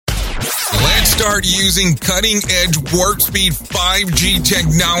Start using cutting-edge warp-speed 5G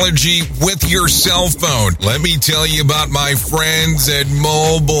technology with your cell phone. Let me tell you about my friends at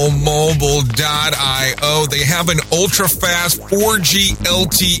mobilemobile.io. They have an ultra-fast 4G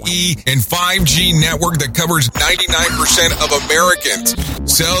LTE and 5G network that covers 99% of Americans.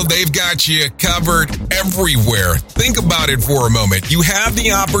 So they've got you covered everywhere. Think about it for a moment. You have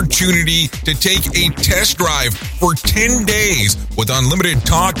the opportunity to take a test drive for 10 days with unlimited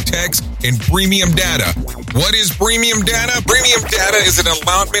talk, text, and premium data. What is premium data? Premium data is an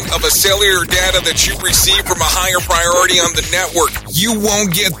allotment of a cellular data that you receive from a higher priority on the network. You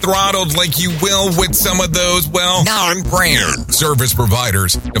won't get throttled like you will with some of those, non-brand service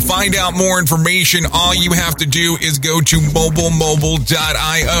providers. To find out more information, all you have to do is go to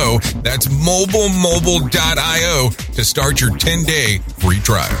mobilemobile.io. That's mobilemobile.io to start your 10-day free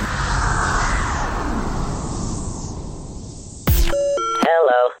trial.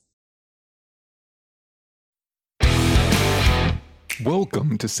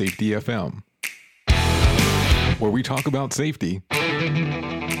 Welcome to Safety FM, where we talk about safety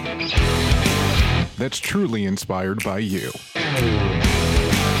that's truly inspired by you.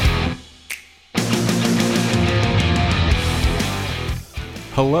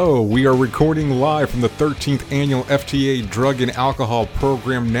 Hello, we are recording live from the 13th Annual FTA Drug and Alcohol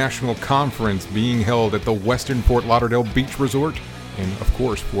Program National Conference being held at the Western Fort Lauderdale Beach Resort and, of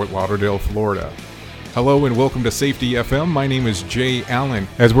course, Fort Lauderdale, Florida. Hello and welcome to Safety FM. My name is Jay Allen.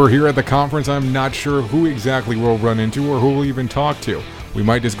 As we're here at the conference, I'm not sure who exactly we'll run into or who we'll even talk to. We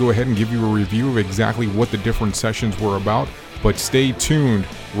might just go ahead and give you a review of exactly what the different sessions were about, but stay tuned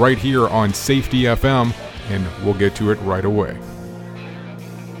right here on Safety FM and we'll get to it right away.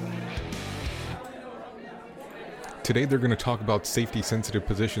 Today they're going to talk about safety-sensitive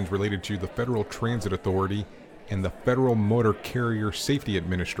positions related to the Federal Transit Authority and the Federal Motor Carrier Safety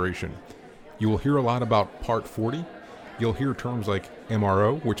Administration. You will hear a lot about Part 40. You'll hear terms like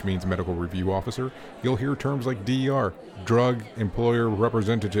MRO, which means Medical Review Officer. You'll hear terms like DER, Drug Employer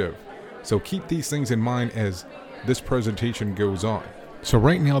Representative. So keep these things in mind as this presentation goes on. So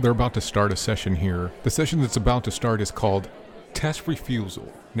right now they're about to start a session here. The session that's about to start is called Test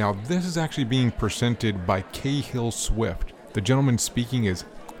Refusal. Now this is actually being presented by Cahill Swift. The gentleman speaking is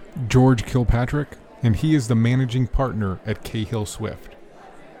George Kilpatrick, and he is the managing partner at Cahill Swift.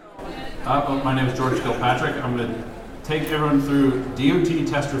 My name is George Kilpatrick. I'm going to take everyone through DOT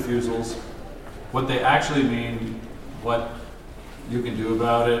test refusals, what they actually mean, what you can do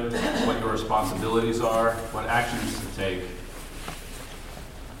about it, what your responsibilities are, what actions to take,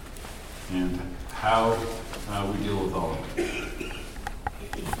 and how we deal with all of it.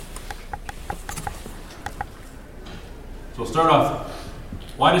 So we'll start off,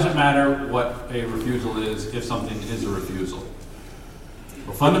 why does it matter what a refusal is if something is a refusal?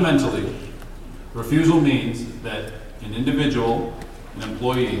 Well, fundamentally, refusal means that an individual, an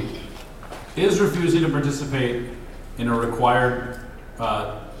employee, is refusing to participate in a required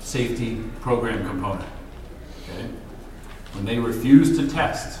safety program component. Okay? When they refuse to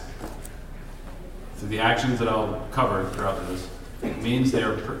test, through the actions that I'll cover throughout this, it means they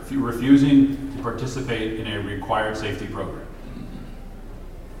are refusing to participate in a required safety program.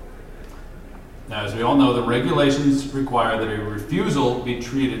 Now, as we all know, the regulations require that a refusal be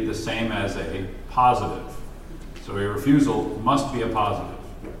treated the same as a positive. So a refusal must be a positive,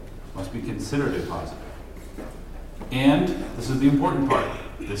 must be considered a positive. And this is the important part.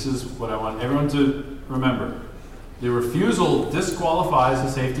 This is what I want everyone to remember. The refusal disqualifies a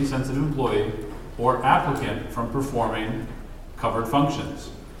safety-sensitive employee or applicant from performing covered functions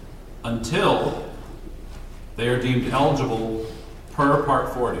until they are deemed eligible per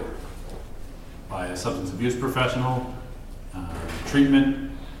Part 40. By a substance abuse professional,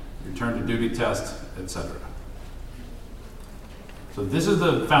 treatment, return to duty test, etc. So this is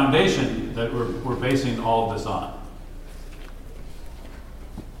the foundation that we're basing all of this on.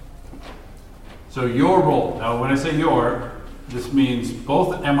 So your role, now when I say your, this means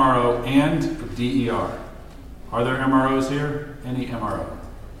both MRO and DER. Are there MROs here? Any MRO?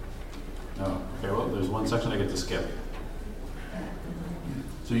 No. Okay, well, there's one section I get to skip.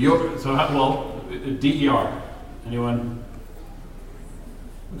 DER. Anyone?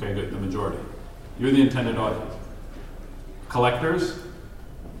 Okay, good, the majority. You're the intended audience. Collectors?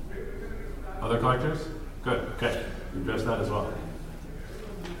 Other collectors? Good, okay, you addressed that as well.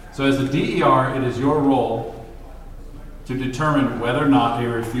 So as the DER, it is your role to determine whether or not a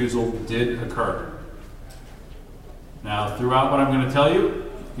refusal did occur. Now, throughout what I'm going to tell you,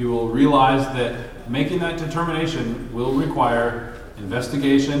 you will realize that making that determination will require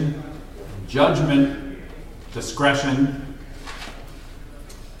investigation, judgment, discretion,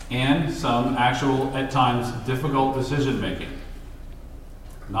 and some actual, at times, difficult decision making.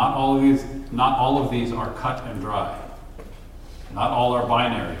 Not all of these are cut and dry. Not all are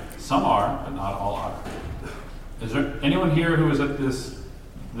binary. Some are, but not all are. Is there anyone here who was at this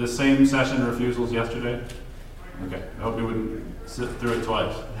same session, refusals, yesterday? Okay, I hope you wouldn't sit through it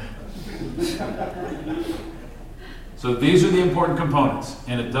twice. So these are the important components,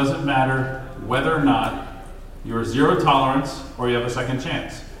 and it doesn't matter whether or not you're zero tolerance or you have a second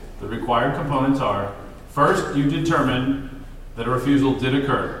chance. The required components are, first, you determine that a refusal did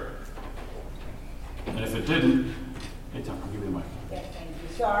occur. And if it didn't, hey Tom, I'll give you the mic. Thank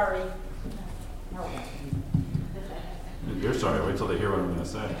you. Sorry. No. You're sorry, wait till they hear what I'm going to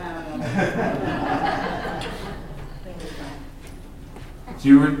say. So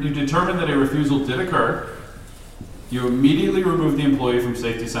you determine that a refusal did occur, you immediately remove the employee from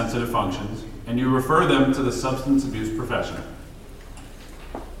safety-sensitive functions, and you refer them to the substance abuse professional,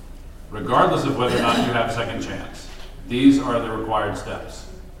 regardless of whether or not you have a second chance. These are the required steps.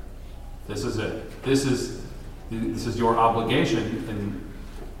 This is it. This is your obligation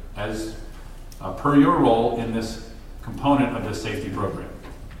as per your role in this component of this safety program.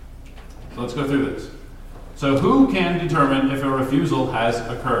 So let's go through this. So who can determine if a refusal has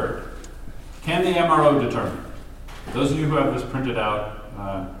occurred? Can the MRO determine? Those of you who have this printed out,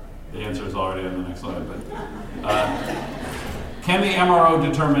 the answer is already on the next slide, but can the MRO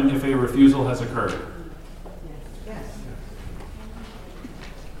determine if a refusal has occurred? Yes.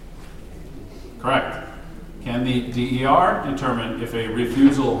 Correct. Can the DER determine if a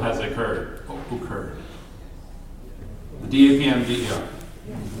refusal has occurred? The DAPM DER.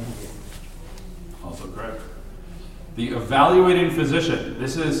 Also correct. The evaluating physician.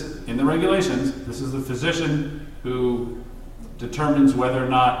 This is, in the regulations, this is the physician who determines whether or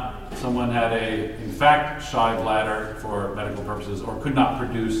not someone had in fact, shy bladder for medical purposes or could not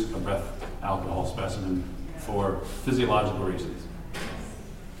produce a breath alcohol specimen for physiological reasons.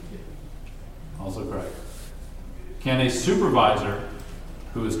 Also correct. Can a supervisor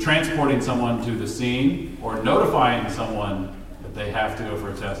who is transporting someone to the scene or notifying someone that they have to go for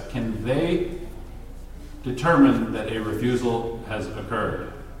a test, can they determine that a refusal has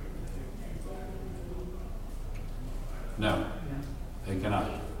occurred? No, they cannot.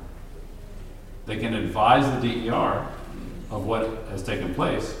 They can advise the DER of what has taken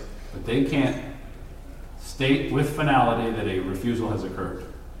place, but they can't state with finality that a refusal has occurred.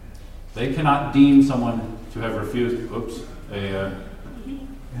 They cannot deem someone to have refused,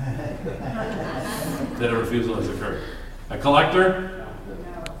 that a refusal has occurred. A collector,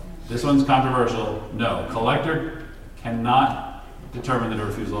 this one's controversial. No, collector cannot determine that a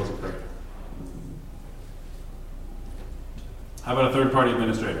refusal has occurred. How about a third-party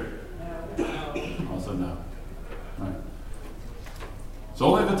administrator? Also no. Right. So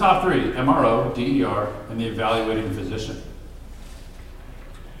only the top three, MRO, DER, and the evaluating physician.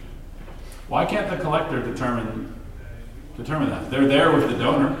 Why can't the collector determine that? They're there with the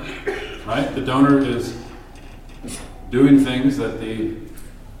donor, right? The donor is doing things that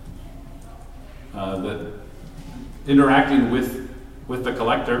that interacting with the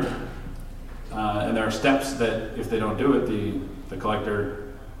collector, and there are steps that if they don't do it, the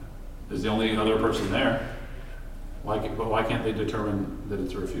collector is the only other person there. But why can't they determine that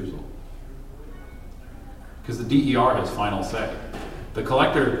it's a refusal? Because the DER has final say. The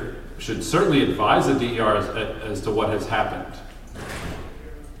collector should certainly advise the DER as to what has happened.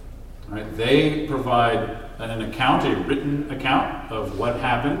 All right? They provide an account, a written account of what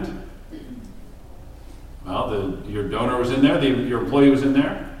happened. Well, your donor was in there, your employee was in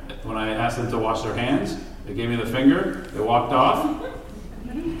there. When I asked them to wash their hands, they gave me the finger, they walked off,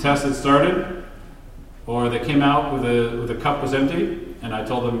 test had started, or they came out with a cup was empty, and I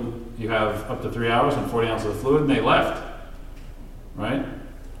told them you have up to 3 hours and 40 ounces of fluid, and they left. Right?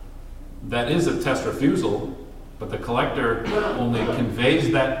 That is a test refusal, but the collector only conveys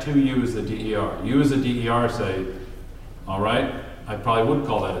that to you as the DER. You as the DER say, all right, I probably would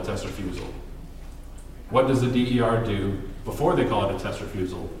call that a test refusal. What does the DER do before they call it a test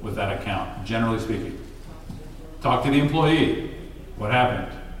refusal with that account, generally speaking? Talk to the employee. What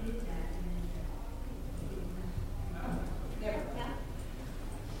happened?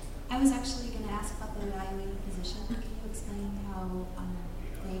 I was actually going to ask about the evaluating physician. Can you explain how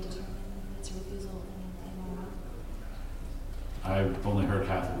they determine if it's a refusal in MRO? I've only heard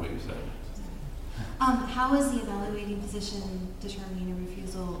half of what you said. How is the evaluating physician determining a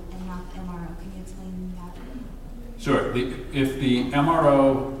refusal and not the MRO? Can you explain that? Sure. If the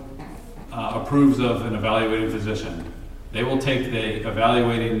MRO approves of an evaluating physician, they will take the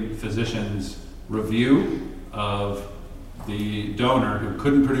evaluating physician's review of the donor who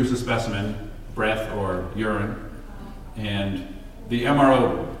couldn't produce a specimen, breath or urine, and the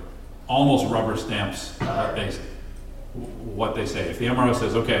MRO almost rubber stamps what they say. If the MRO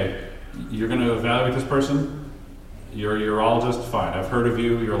says, okay, you're going to evaluate this person, you're all just fine. I've heard of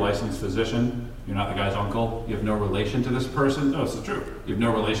you, you're a licensed physician, you're not the guy's uncle, you have no relation to this person. Oh, this is true. You have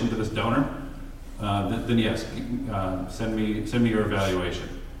no relation to this donor. Then yes, send me your evaluation.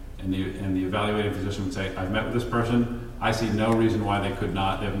 And the evaluating physician would say, I've met with this person, I see no reason why they could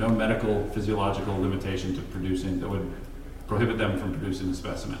not, they have no medical physiological limitation to producing that would prohibit them from producing a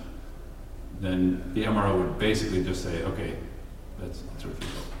specimen. Then the MRO would basically just say, okay, that's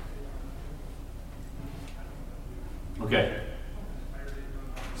refusal. Okay.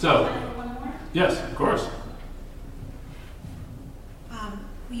 So, yes, of course.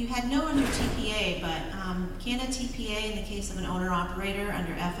 You had no under TPA, but can a TPA, in the case of an owner-operator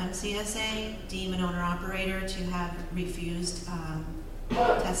under FMCSA, deem an owner-operator to have refused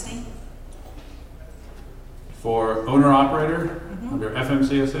testing? For owner-operator under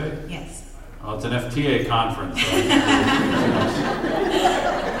FMCSA? Yes. Well, it's an FTA conference. So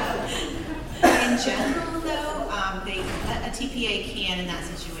In general, though, a TPA can in that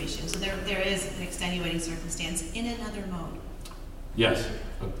situation. So there is an extenuating circumstance in another mode. yes,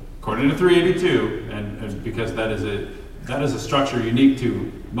 according to 382, and because that is a structure unique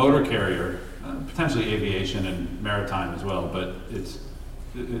to motor carrier, potentially aviation and maritime as well, but it's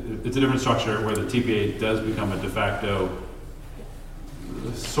a different structure where the TPA does become a de facto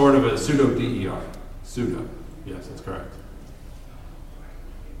sort of a pseudo DER. Pseudo. Yes, that's correct.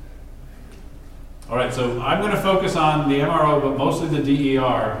 All right, so I'm going to focus on the MRO, but mostly the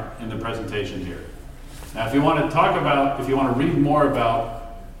DER in the presentation here. Now, if you want to read more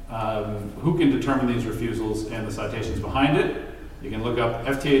about who can determine these refusals and the citations behind it, you can look up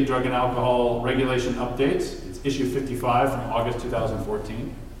FTA Drug and Alcohol Regulation Updates. It's issue 55 from August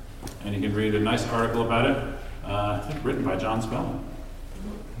 2014. And you can read a nice article about it, I think written by John Spellman.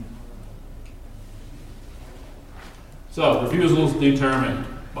 So, refusals determined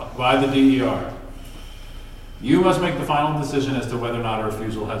by the DER. You must make the final decision as to whether or not a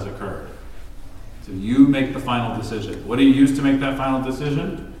refusal has occurred. So you make the final decision. What do you use to make that final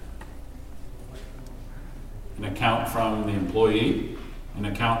decision? An account from the employee, an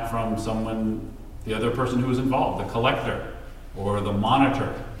account from someone, the other person who was involved, the collector, or the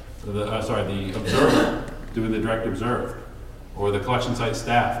monitor, the observer doing the direct observe, or the collection site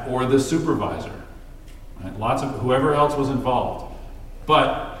staff, or the supervisor. Right? Lots of whoever else was involved.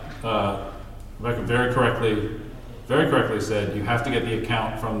 But Rebecca very correctly said you have to get the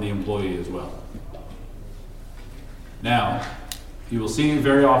account from the employee as well. Now, you will see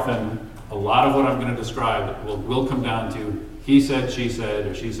very often a lot of what I'm going to describe will come down to he said, she said,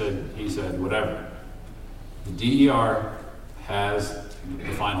 or she said, he said, whatever. The DER has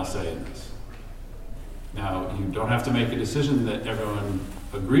the final say in this. Now, you don't have to make a decision that everyone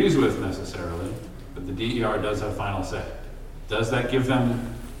agrees with necessarily, but the DER does have final say. Does that give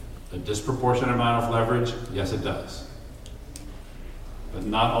them a disproportionate amount of leverage? Yes, it does. But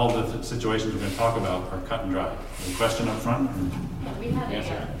not all the situations we're going to talk about are cut and dry. Any question up front? We had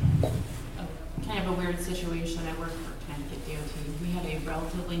a kind of a weird situation. I worked for Connecticut DOT. We had a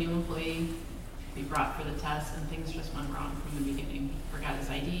relatively new employee be brought for the test, and things just went wrong from the beginning. He forgot his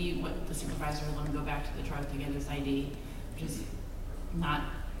ID. What the supervisor let him go back to the truck to get his ID, which is not,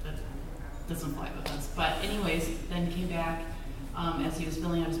 that doesn't fly with us. But anyways, then came back. As he was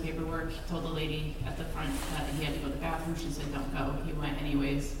filling out his paperwork, he told the lady at the front that he had to go to the bathroom. She said, don't go. He went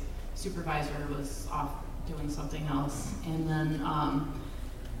anyways. Supervisor was off doing something else. And then,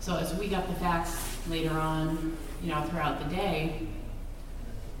 so as we got the facts later on, throughout the day,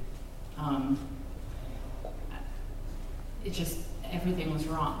 it just, everything was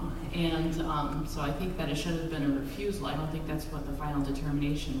wrong. And so I think that it should have been a refusal. I don't think that's what the final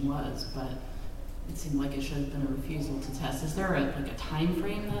determination was, but it seemed like it should have been a refusal to test. Is there a time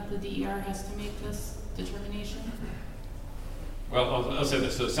frame that the DER has to make this determination? Well, I'll say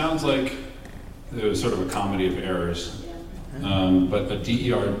this. So it sounds like there was sort of a comedy of errors. But a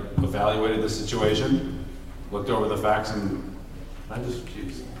DER evaluated the situation, looked over the facts, and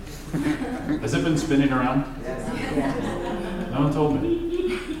geez. Has it been spinning around? Yes. No one told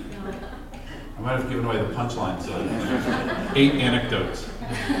me. I might have given away the punchline, so 8 anecdotes.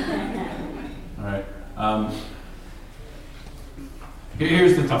 All right.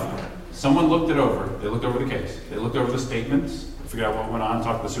 Here's the tough part. Someone looked it over. They looked over the case. They looked over the statements, figured out what went on,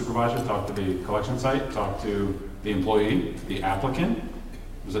 talked to the supervisor, talked to the collection site, talked to the employee, the applicant.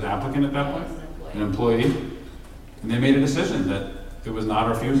 Was it applicant at that point? An employee. And they made a decision that it was not a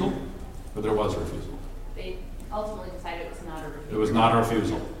refusal, but there was a refusal. They ultimately decided it was not a refusal. It was not a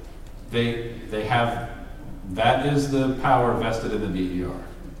refusal. They have, that is the power vested in the DER.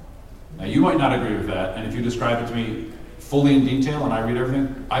 Now, you might not agree with that, and if you describe it to me fully in detail and I read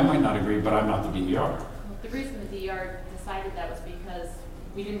everything, I might not agree, but I'm not the DER. Well, the reason the DER decided that was because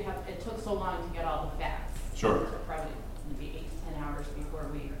we didn't have, it took so long to get all the facts. Sure. It took probably maybe 8 to 10 hours before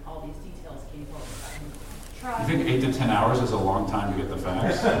all these details came forward. You think 8 to 10 hours is a long time to get the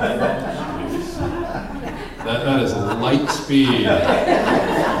facts? that is light speed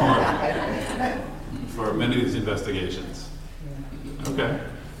for many of these investigations. Okay.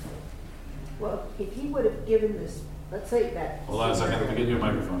 Well, if he would have given this, let's say that. Hold on a second, let me get you a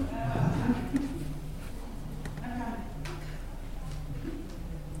microphone.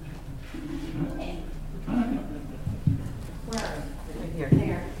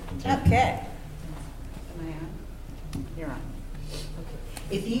 Here. Okay. Am I on? You're on. Okay.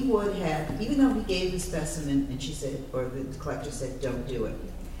 If he would have, even though he gave the specimen and she said, or the collector said, don't do it,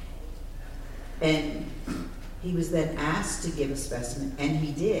 and he was then asked to give a specimen, and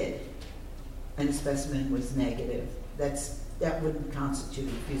he did, and the specimen was negative, that wouldn't constitute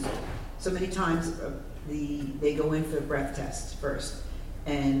refusal. So many times they go in for the breath test first,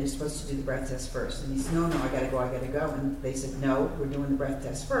 and they're supposed to do the breath test first. And he said, no, I gotta go. And they said, no, we're doing the breath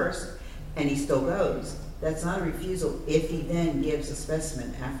test first, and he still goes. That's not a refusal if he then gives a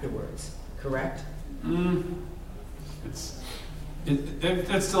specimen afterwards, correct? That's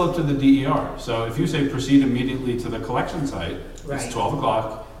still up to the DER. So if you say proceed immediately to the collection site, Right. It's 12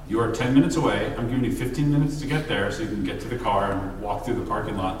 o'clock, you are 10 minutes away, I'm giving you 15 minutes to get there so you can get to the car and walk through the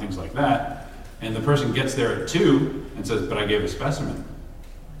parking lot and things like that, and the person gets there at 2 and says, but I gave a specimen.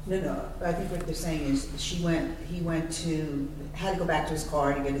 No, I think what they're saying is he had to go back to his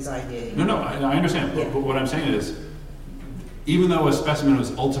car to get his ID. No, I understand, Yeah. but what I'm saying is, even though a specimen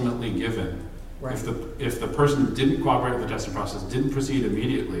was ultimately given, Right. if the person didn't cooperate with the testing process, didn't proceed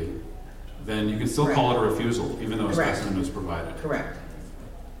immediately, then you can still call it a refusal, even though a Correct. specimen was provided. Correct.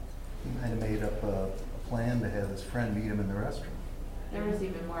 He might have made up a plan to have his friend meet him in the restroom. There was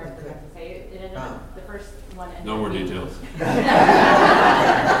even more, I have to say. It ended up, the first one ended No more up being- details. Because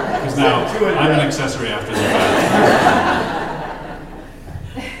now I'm an accessory after the fact.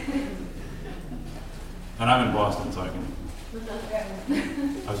 And I'm in Boston, so I can.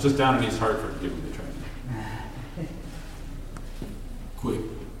 I was just down in East Hartford giving the training. Quick,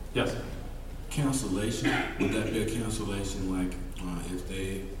 Yes. cancellation, would that be a cancellation, like, if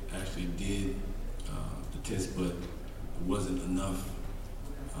they actually did the test but it wasn't enough,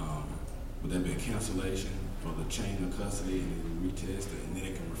 would that be a cancellation for the chain of custody and retest it, and then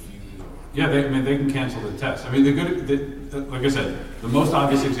it can refuse? Yeah, they can cancel the test. I mean, like I said, the most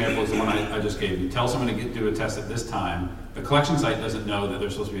obvious example is the one I just gave you. Tell someone to do a test at this time. The collection site doesn't know that they're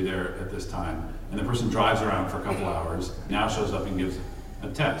supposed to be there at this time, and the person drives around for a couple hours, now shows up and gives a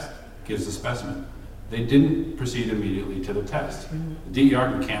test, gives a specimen. They didn't proceed immediately to the test. The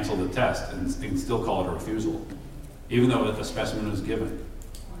DER can cancel the test and still call it a refusal, even though the specimen was given.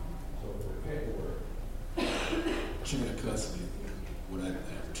 Chain of custody, would I have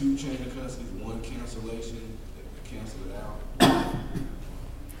 2 chain of custody, 1 cancellation, cancel it out?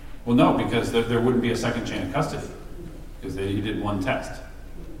 Well, no, because there wouldn't be a second chain of custody, because he did 1 test.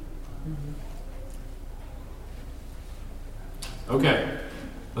 Okay,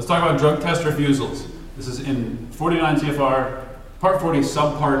 let's talk about drug test refusals. This is in 49 CFR, Part 40,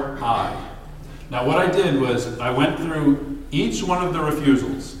 Subpart I. Now, what I did was I went through each one of the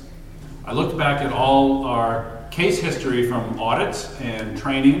refusals. I looked back at all our case history from audits and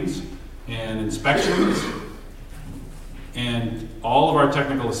trainings and inspections and all of our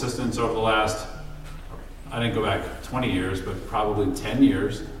technical assistants over the last, I didn't go back 20 years, but probably 10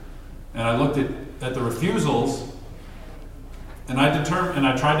 years. And I looked at the refusals, and I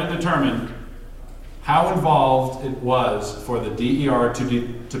tried to determine how involved it was for the DER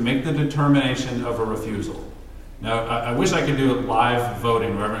to make the determination of a refusal. Now, I wish I could do a live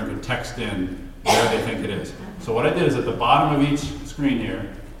voting where everyone could text in where they think it is. So what I did is at the bottom of each screen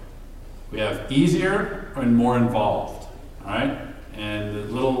here, we have easier and more involved, all right? And the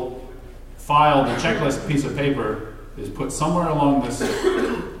little file, the checklist piece of paper is put somewhere along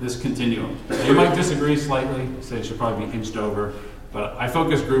this continuum. You might disagree slightly, say it should probably be inched over, but I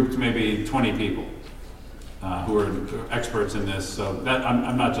focus grouped maybe 20 people who are experts in this, so that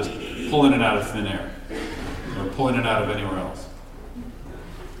I'm not just pulling it out of thin air or pulling it out of anywhere else.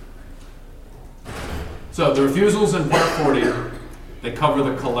 So the refusals in Part 40, they cover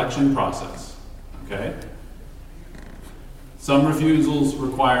the collection process, okay? Some refusals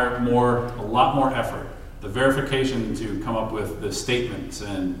require a lot more effort. The verification to come up with the statements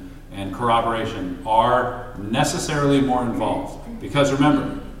and and corroboration are necessarily more involved. Because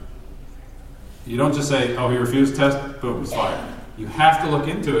remember, you don't just say, oh, he refused test, boom, it's fired. You have to look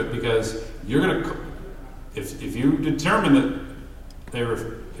into it, because you're going to, if you determine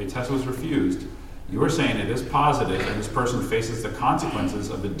that a test was refused, you're saying it is positive and this person faces the consequences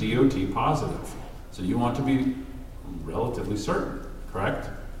of a DOT positive. So you want to be relatively certain, correct,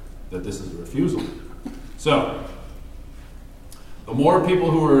 that this is a refusal. So the more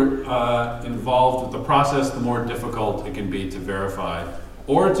people who are involved with the process, the more difficult it can be to verify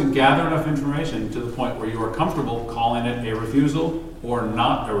or to gather enough information to the point where you are comfortable calling it a refusal or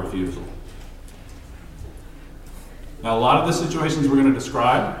not a refusal. Now, a lot of the situations we're going to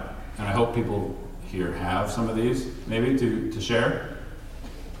describe, and I hope people here have some of these maybe to share,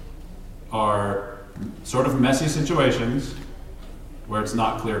 are sort of messy situations where it's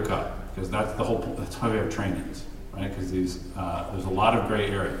not clear cut, because that's the whole. That's why we have trainings, right? Because there's a lot of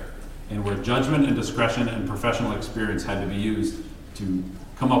gray area, and where judgment and discretion and professional experience had to be used to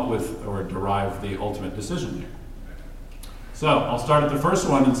come up with or derive the ultimate decision here. So I'll start at the first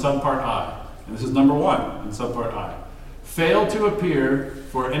one in subpart I, and this is number 1 in subpart I. Fail to appear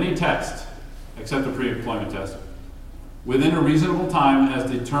for any test, except a pre-employment test, within a reasonable time as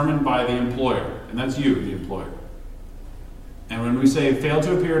determined by the employer, and that's you, the employer. And when we say fail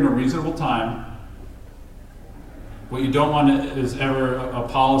to appear in a reasonable time, what you don't want is ever a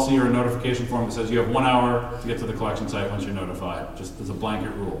policy or a notification form that says you have 1 hour to get to the collection site once you're notified, just as a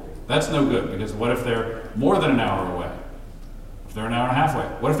blanket rule. That's no good, because what if they're more than an hour away? If they're an hour and a half away?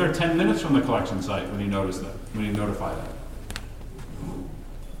 What if they're 10 minutes from the collection site when you notify them?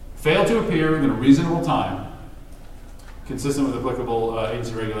 Fail to appear within a reasonable time, consistent with applicable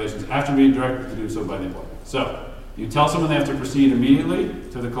agency regulations, after being directed to do so by the employer. So, you tell someone they have to proceed immediately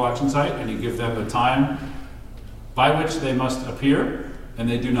to the collection site, and you give them the time by which they must appear, and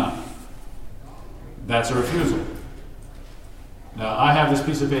they do not. That's a refusal. Now, I have this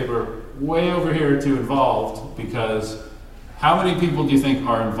piece of paper way over here to involved, because how many people do you think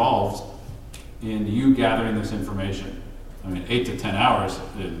are involved in you gathering this information? I mean, 8 to 10 hours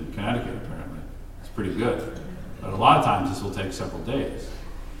in Connecticut, apparently. It's pretty good. But a lot of times this will take several days.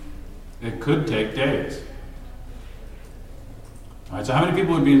 It could take days. All right, so how many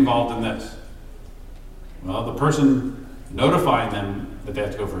people would be involved in this? Well, the person notifying them that they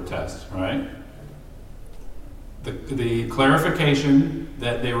have to go for a test, right? The clarification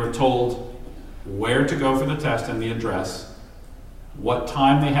that they were told where to go for the test and the address, what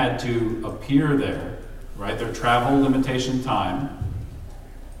time they had to appear there, right? Their travel limitation time,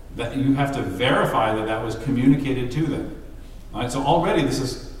 that you have to verify that that was communicated to them. All right, so already this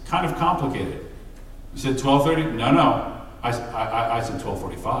is kind of complicated. You said 12:30? No. I said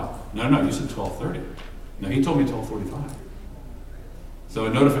 12:45. No, you said 12:30. No, he told me 12:45. So a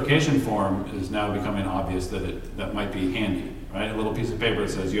notification form is now becoming obvious that might be handy, right? A little piece of paper that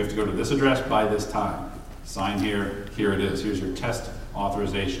says you have to go to this address by this time. Sign here, here it is. Here's your test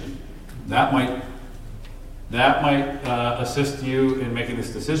authorization. That might assist you in making this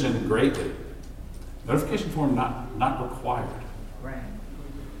decision greatly. Notification form not required. Right.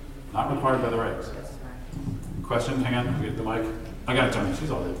 Not required by the regs. Question? Hang on, let me get the mic. I got it, Tony. She's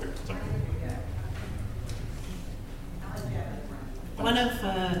all there. Sorry. One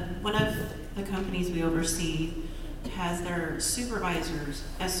of the companies we oversee has their supervisors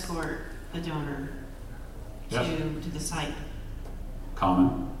escort a donor to the site.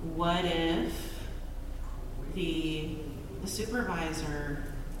 Common. What if the supervisor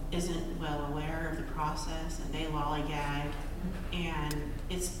isn't well aware of the process and they lollygag, and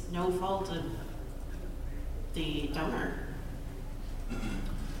it's no fault of the donor?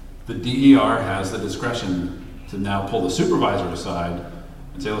 The DER has the discretion to now pull the supervisor aside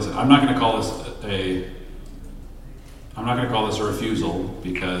and say, listen, I'm not going to call this a refusal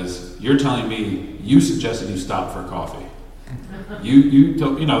because you're telling me you suggested you stop for coffee.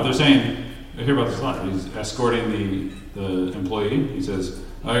 They're saying, I hear about this a lot. He's escorting the employee. He says,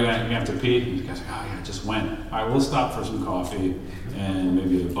 oh, you're going to have to pee? And the guy's like, oh yeah, I just went. All right, we'll stop for some coffee and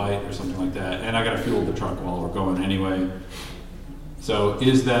maybe a bite or something like that. And I got to fuel the truck while we're going anyway. So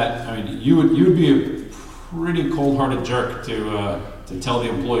is that, I mean, you would be a pretty cold-hearted jerk to tell the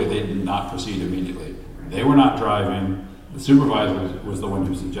employee they did not proceed immediately. They were not driving. The supervisor was the one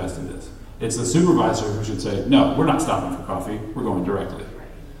who suggested this. It's the supervisor who should say, no, we're not stopping for coffee. We're going directly.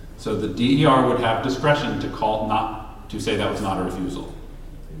 So the DER would have discretion to say that was not a refusal.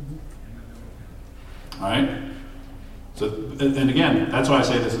 All right? So, and again, that's why I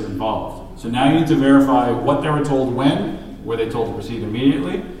say this is involved. So now you need to verify what they were told when. Were they told to proceed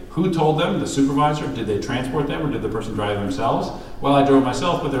immediately? Who told them? The supervisor? Did they transport them, or did the person drive themselves? Well, I drove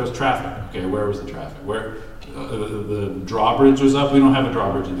myself, but there was traffic. Okay, where was the traffic? Where the drawbridge was up? We don't have a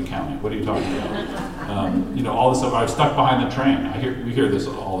drawbridge in the county. What are you talking about? All this stuff. I was stuck behind the train. We hear this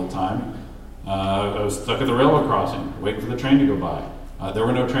all the time. I was stuck at the railroad crossing, waiting for the train to go by. There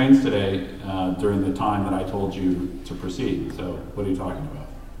were no trains today during the time that I told you to proceed. So what are you talking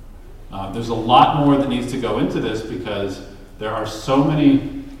about? There's a lot more that needs to go into this because there are so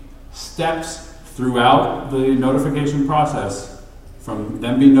many steps throughout the notification process, from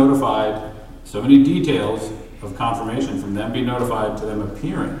them being notified, so many details of confirmation, from them being notified to them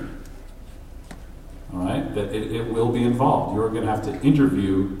appearing, all right, that it will be involved. You're going to have to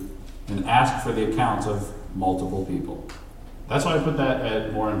interview and ask for the accounts of multiple people. That's why I put that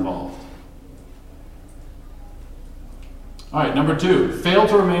at more involved. All right, number 2, fail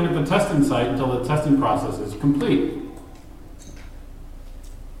to remain at the testing site until the testing process is complete.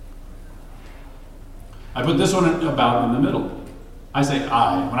 I put this one about in the middle. I say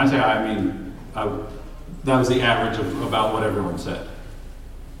I. When I say I mean that was the average of about what everyone said.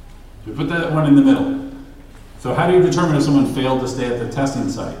 So we put that one in the middle. So how do you determine if someone failed to stay at the testing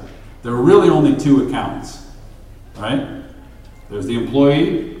site? There are really only 2 accounts, right? There's the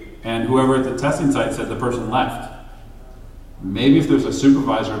employee and whoever at the testing site said the person left. Maybe if there's a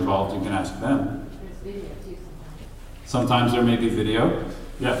supervisor involved, you can ask them. There's video too sometimes. Sometimes there may be video.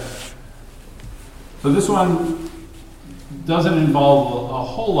 Yeah. So this one doesn't involve a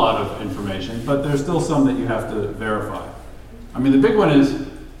whole lot of information, but there's still some that you have to verify. I mean, the big one is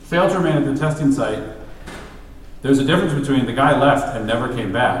fail to remain at the testing site. There's a difference between the guy left and never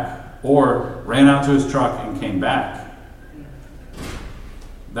came back, or ran out to his truck and came back.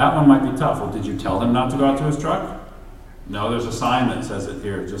 That one might be tough. Well, did you tell him not to go out to his truck? No, there's a sign that says it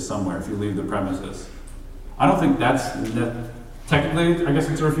here, just somewhere, if you leave the premises. I don't think that's, technically, I guess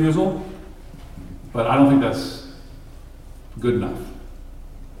it's a refusal, but I don't think that's good enough.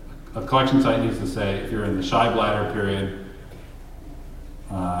 A collection site needs to say, if you're in the shy bladder period,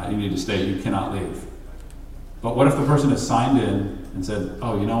 you need to stay, you cannot leave. But what if the person has signed in and said,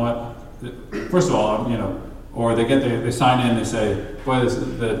 oh, you know what? First of all, or they sign in, they say, boy,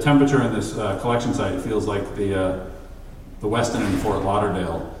 the temperature in this collection site feels like the Westin in Fort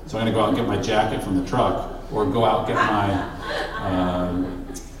Lauderdale, so I'm going to go out and get my jacket from the truck, or go out and get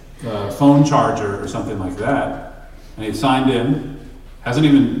my phone charger or something like that. And he signed in, hasn't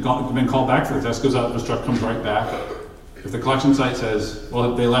even been called back for the test, goes out to his truck, comes right back. If the collection site says,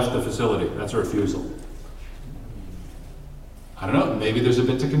 well, they left the facility, that's a refusal. I don't know, maybe there's a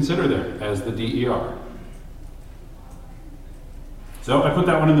bit to consider there as the DER. So I put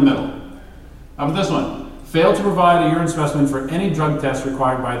that one in the middle. How about this one? Fail to provide a urine specimen for any drug test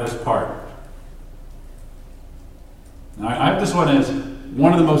required by this part. Now, I have this one as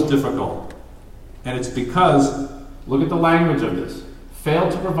one of the most difficult. And it's because, look at the language of this. Fail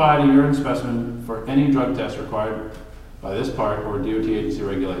to provide a urine specimen for any drug test required by this part or DOT agency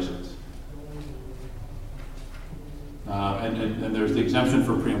regulations. And there's the exemption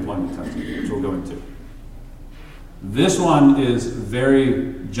for pre-employment testing, which we'll go into. This one is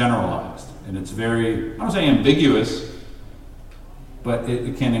very generalized, and it's very, I don't say ambiguous, but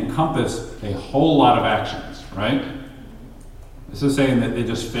it can encompass a whole lot of actions, right? This is saying that they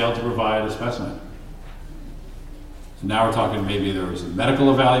just failed to provide a specimen. So now we're talking maybe there was a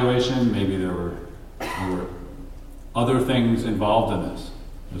medical evaluation, maybe there were other things involved in this.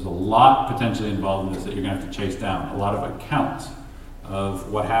 There's a lot potentially involved in this that you're going to have to chase down, a lot of accounts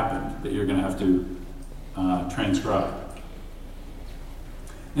of what happened that you're going to have to transcribe.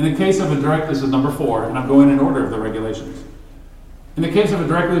 In the case of a direct, this is number 4, and I'm going in order of the regulations. In the case of a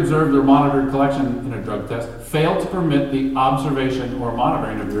directly observed or monitored collection in a drug test, fail to permit the observation or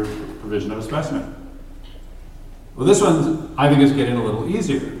monitoring of your provision of a specimen. Well, this one I think is getting a little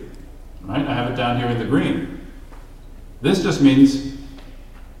easier, right? I have it down here in the green. This just means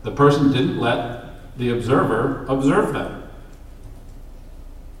the person didn't let the observer observe them.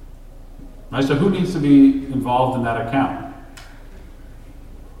 Right? So who needs to be involved in that account?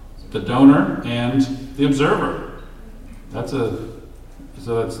 The donor and the observer. So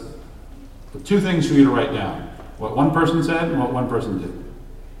that's 2 things for you to write down. What one person said and what one person did.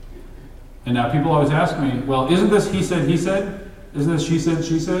 And now people always ask me, well, isn't this he said, isn't this she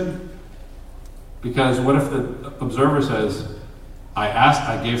said? Because what if the observer says,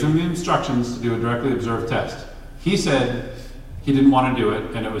 I gave them the instructions to do a directly observed test. He said he didn't want to do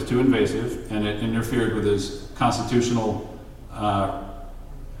it, and it was too invasive, and it interfered with his constitutional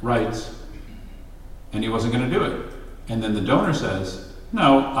rights, and he wasn't going to do it. And then the donor says,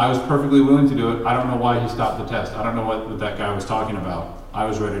 no, I was perfectly willing to do it. I don't know why he stopped the test. I don't know what that guy was talking about. I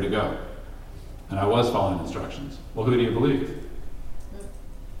was ready to go. And I was following instructions. Well, who do you believe?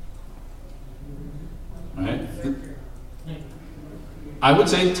 Right? I would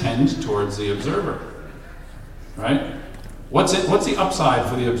say tend towards the observer. Right? What's the upside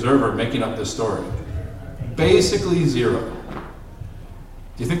for the observer making up this story? Basically zero.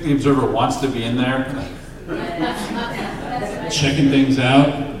 Do you think the observer wants to be in there checking things out?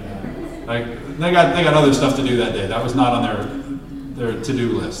 Like they got other stuff to do that day. That was not on their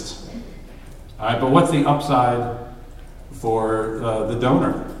to-do list. All right, but what's the upside for the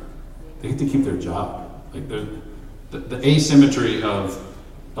donor? They get to keep their job. Like the asymmetry of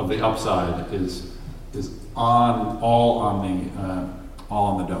the upside is all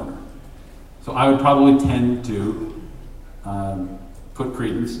on the donor. So I would probably tend to put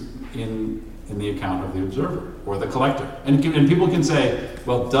credence in the account of the observer or the collector. And people can say,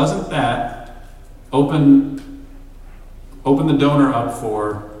 well, doesn't that open the donor up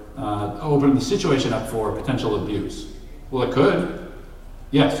for, open the situation up for potential abuse? Well, it could.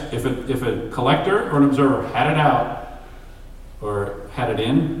 Yes, if a collector or an observer had it out or had it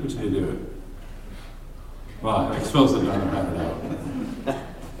in, which do you do it? Well, I suppose the donor had it out.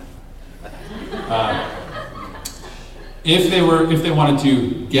 If they wanted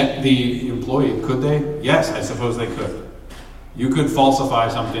to get the employee, could they? Yes, I suppose they could. You could falsify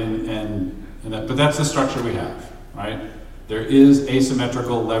something, but that's the structure we have, right? There is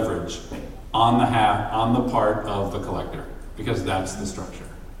asymmetrical leverage on the part of the collector because that's the structure.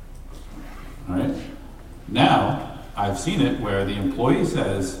 All right. Now I've seen it where the employee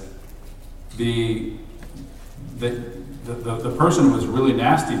says the person was really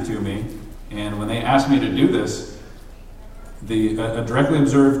nasty to me, and when they asked me to do this, a directly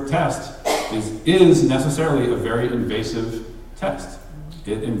observed test is necessarily a very invasive test.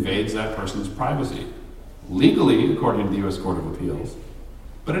 It invades that person's privacy, legally, according to the U.S. Court of Appeals,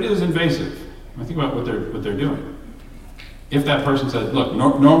 but it is invasive. Think about what they're doing. If that person said, look,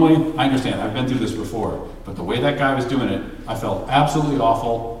 normally, I understand, I've been through this before, but the way that guy was doing it, I felt absolutely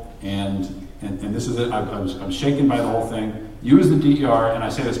awful, and this is it, I'm shaken by the whole thing. You as the DER, and I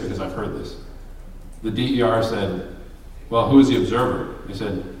say this because I've heard this, the DER said, well, who is the observer? They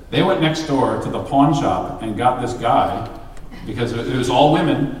said, they went next door to the pawn shop and got this guy, because it was all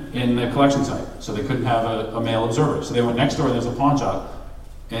women in the collection site, so they couldn't have a male observer. So they went next door, and there's a pawn shop,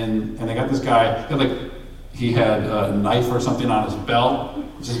 and they got this guy, he had a knife or something on his belt,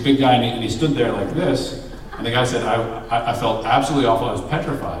 this big guy, and he stood there like this, and the guy said, I felt absolutely awful, I was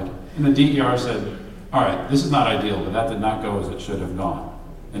petrified, and the DER said, all right, this is not ideal, but that did not go as it should have gone.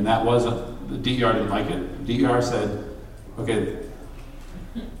 And that the DER didn't like it. The DER said, okay,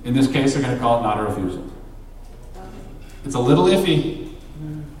 in this case, they're going to call it not a refusal. It's a little iffy.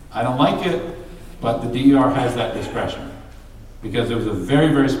 I don't like it, but the DER has that discretion because it was a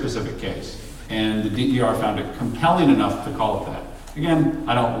very, very specific case, and the DER found it compelling enough to call it that. Again,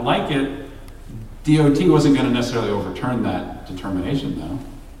 I don't like it. DOT wasn't going to necessarily overturn that determination, though.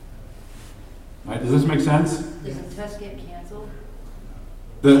 Right? Does this make sense? Does the test get canceled?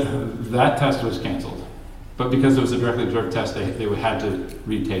 That test was canceled. But because it was a directly observed test, they would have to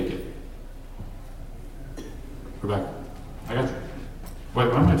retake it. Rebecca, I got you. Wait,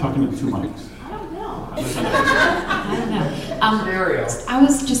 why am I talking to two mics? I don't know. I don't know. I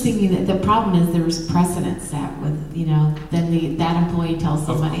was just thinking that the problem is there was precedent set with, then that employee tells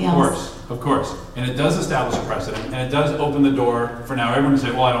somebody else. Of course. And it does establish a precedent, and it does open the door for now everyone to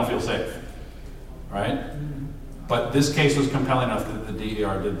say, well, I don't feel safe. Right? Mm-hmm. But this case was compelling enough that the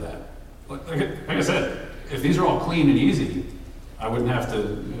DER did that. Like I said, if these are all clean and easy, I wouldn't have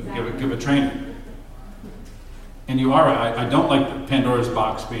to give a training. And you are right, I don't like Pandora's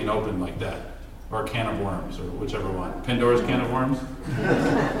box being open like that, or a can of worms, or whichever one. Pandora's can of worms?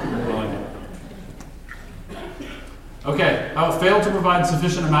 Okay, failed to provide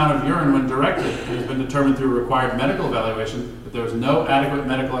sufficient amount of urine when directed. It has been determined through required medical evaluation that there was no adequate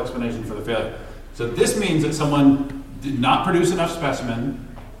medical explanation for the failure. So this means that someone did not produce enough specimen.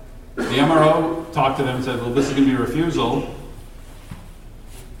 The MRO talked to them and said, well, this is going to be a refusal.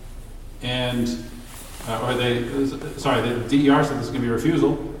 And, the DER said this is going to be a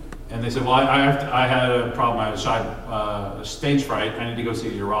refusal. And they said, well, I had a problem. I had stage fright. I need to go see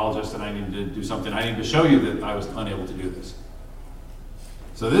a urologist, and I need to do something. I need to show you that I was unable to do this.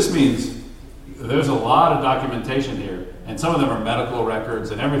 So this means there's a lot of documentation here, and some of them are medical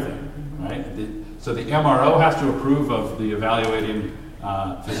records and everything, right? So the MRO has to approve of the evaluating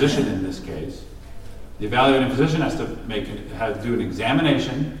physician in this case. The evaluating physician has to do an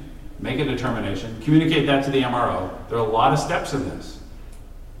examination, make a determination, communicate that to the MRO. There are a lot of steps in this.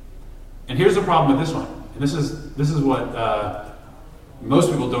 And here's the problem with this one. And this is what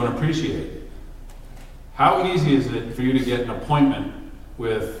most people don't appreciate. How easy is it for you to get an appointment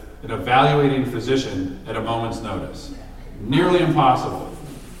with an evaluating physician at a moment's notice? Nearly impossible.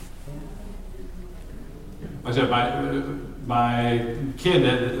 Like I said, my kid,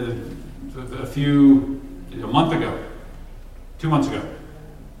 a month ago, 2 months ago,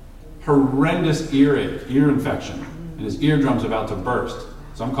 horrendous earache, ear infection, and his eardrum's about to burst.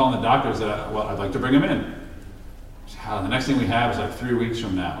 So I'm calling the doctor and said, well, I'd like to bring him in. The next thing we have is like 3 weeks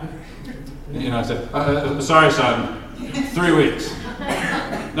from now. I said, sorry, son, 3 weeks.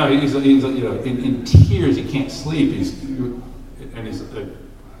 No, he's in tears. He can't sleep. He's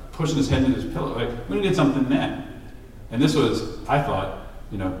pushing his head into his pillow. Like, we need something then. And this was, I thought,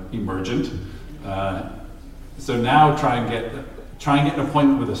 emergent. So now try and get an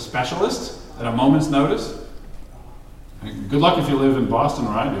appointment with a specialist at a moment's notice. Good luck if you live in Boston,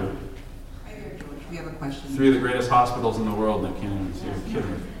 where I do. Hi there, George. We have a question. 3 of the greatest hospitals in the world, and I can't even see a kid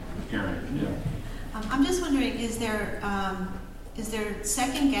hearing. Yeah. I'm just wondering, is there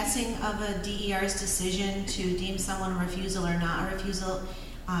second guessing of a DER's decision to deem someone a refusal or not a refusal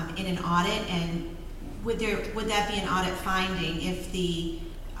in an audit? And would that be an audit finding if the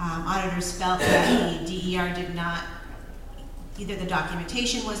auditors felt that the DER did not, either the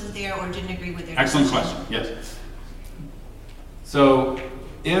documentation wasn't there or didn't agree with their Excellent decision? question, yes. So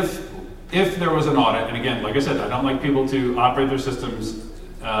if there was an audit, and again, like I said, I don't like people to operate their systems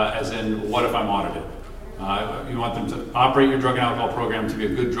as in, what if I'm audited? You want them to operate your drug and alcohol program to be a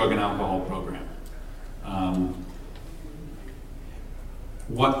good drug and alcohol program.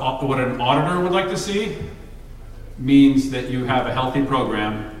 What an auditor would like to see means that you have a healthy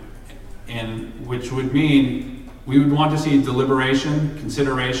program, and which would mean we would want to see deliberation,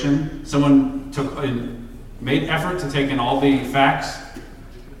 consideration. Someone made effort to take in all the facts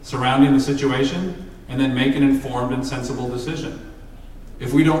surrounding the situation and then make an informed and sensible decision.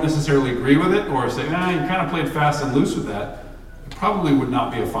 If we don't necessarily agree with it or say, you kind of played fast and loose with that, it probably would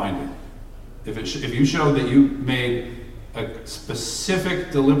not be a finding. If you showed that you made a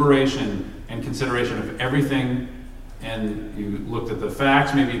specific deliberation and consideration of everything, and you looked at the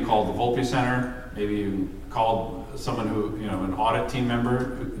facts, maybe you called the Volpe Center, maybe you called someone who, an audit team member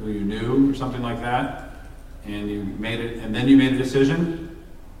who you knew or something like that, and you made it, and then you made a decision.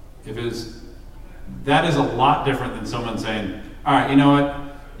 That is a lot different than someone saying, all right, you know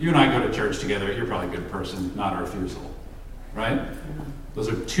what? You and I go to church together. You're probably a good person, not a refusal, right? Those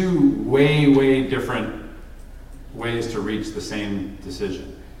are two way, way different ways to reach the same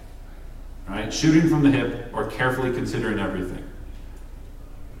decision, right? Shooting from the hip or carefully considering everything.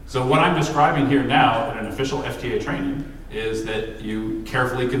 So what I'm describing here now at an official FTA training is that you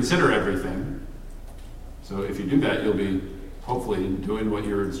carefully consider everything. So if you do that, you'll be hopefully doing what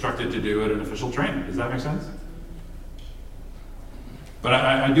you're instructed to do at an official training. Does that make sense? But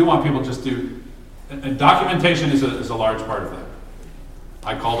I do want people just to, and documentation is a large part of that.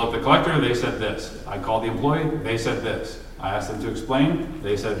 I called up the collector, they said this. I called the employee, they said this. I asked them to explain,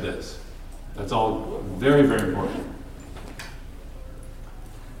 they said this. That's all very, very important.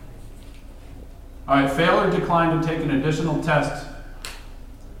 All right, fail or decline to take an additional test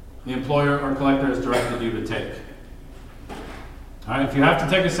the employer or collector has directed you to take. All right, if you have to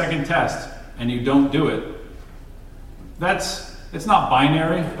take a second test and you don't do it, it's not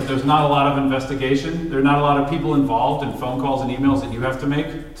binary, but there's not a lot of investigation. There are not a lot of people involved in phone calls and emails that you have to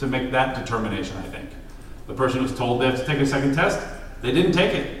make that determination, I think. The person was told they have to take a second test, they didn't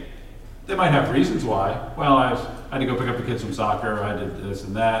take it. They might have reasons why. Well, I had to go pick up the kids from soccer, or I did this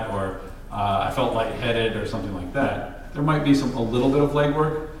and that, or I felt lightheaded or something like that. There might be a little bit of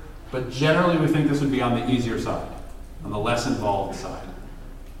legwork, but generally we think this would be on the easier side, on the less involved side.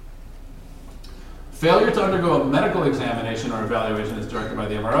 Failure to undergo a medical examination or evaluation is directed by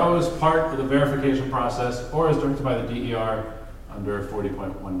the MRO as part of the verification process or is directed by the DER under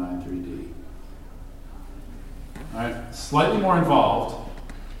 40.193D. All right, slightly more involved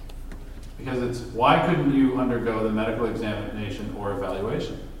because it's why couldn't you undergo the medical examination or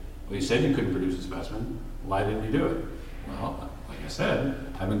evaluation? Well, you said you couldn't produce a specimen. Why didn't you do it? Well, like I said,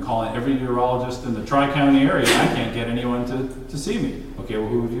 I've been calling every urologist in the Tri-County area and I can't get anyone to see me. Okay, well,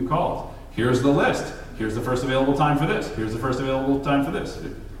 who have you called? Here's the list. Here's the first available time for this. Here's the first available time for this.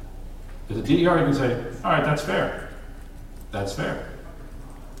 As a DER, you can say, all right, that's fair. That's fair.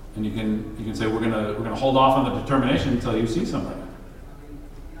 And you can say, we're gonna hold off on the determination until you see somebody.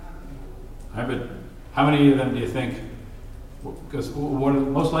 All right, but how many of them do you think? Because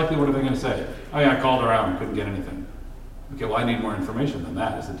most likely, what are they going to say? Oh yeah, I called around and couldn't get anything. Okay, well, I need more information than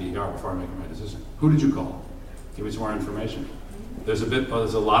that as a DER before I make my decision. Who did you call? Give me some more information. There's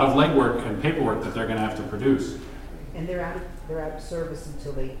a lot of legwork and paperwork that they're going to have to produce. And they're out of service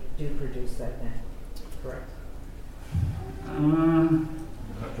until they do produce that then, correct?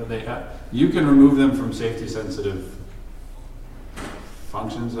 You can remove them from safety sensitive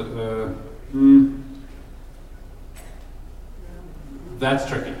functions. That's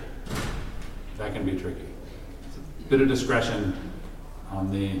tricky. That can be tricky. It's a bit of discretion on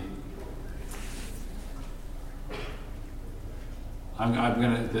the.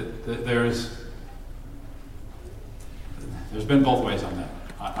 There's been both ways on that.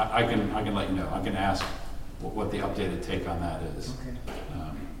 I can let you know. I can ask what the updated take on that is. Okay.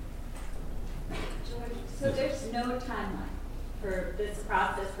 George, so there's no timeline for this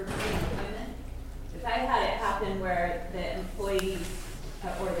process for pre-employment? If I had it happen where the employee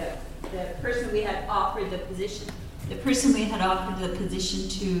or the person we had offered the position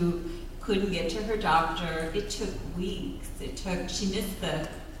to couldn't get to her doctor, it took weeks. She missed the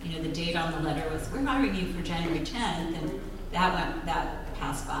date on the letter was, we're hiring you for January 10th, and that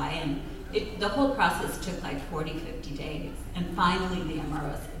passed by, and the whole process took like 40, 50 days. And finally the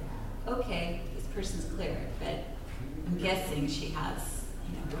MRO said, okay, this person's cleared, but I'm guessing she has,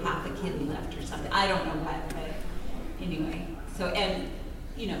 half a kidney left or something. I don't know what, but anyway. So, and,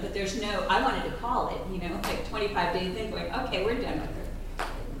 but there's no, I wanted to call it, like 25 days in, going, okay, we're done with her.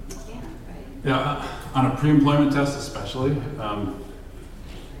 You can't, right? Yeah, on a pre-employment test especially,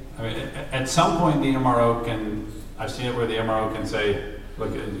 at some point the MRO can, I've seen it where the MRO can say,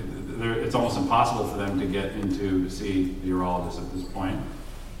 look, it's almost impossible for them to get in to see the urologist at this point.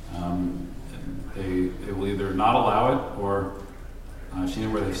 They will either not allow it, or I've seen it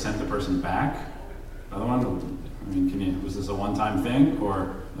where they've sent the person back. Another one, was this a one-time thing,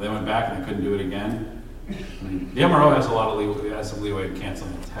 or they went back and they couldn't do it again? The MRO has some leeway in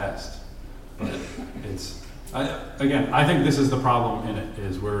canceling a test, but I think this is the problem in it,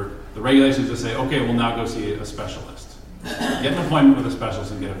 is where the regulations just say, okay, we'll now go see a specialist. Get an appointment with a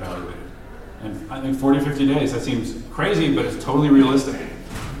specialist and get evaluated. And I think 40, 50 days, that seems crazy, but it's totally realistic.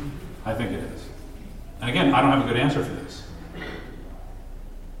 I think it is. And again, I don't have a good answer for this.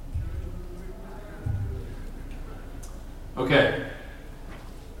 Okay.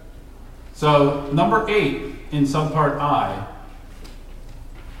 So number 8 in subpart I,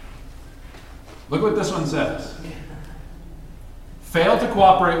 look what this one says. Fail to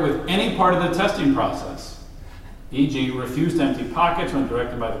cooperate with any part of the testing process, e.g. refuse to empty pockets when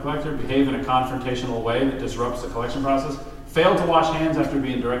directed by the collector, behave in a confrontational way that disrupts the collection process, fail to wash hands after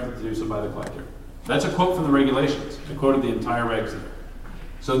being directed to do so by the collector. That's a quote from the regulations. I quoted the entire regs there.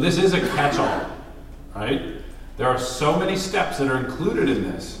 So this is a catch-all, right? There are so many steps that are included in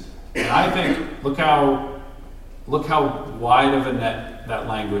this. And I think, look how wide of a net that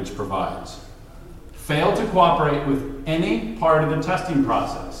language provides. Fail to cooperate with any part of the testing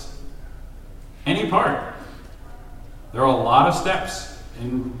process. Any part. There are a lot of steps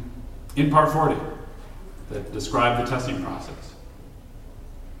in Part 40 that describe the testing process.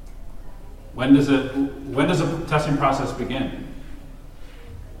 When does a testing process begin?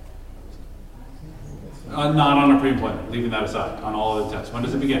 Not on a pre-employment, leaving that aside, on all of the tests. When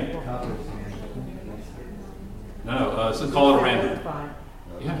does it begin? No, so call it a random.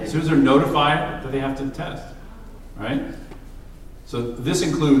 Yeah, as soon as they're notified that they have to test, right? So this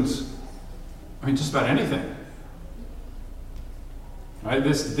includes, just about anything. Right?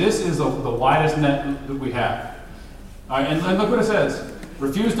 This is the widest net that we have. All right, and look what it says.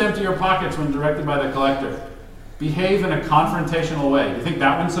 Refuse to empty your pockets when directed by the collector. Behave in a confrontational way. Do you think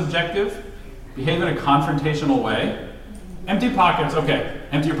that one's subjective? Behave in a confrontational way? Empty pockets, okay.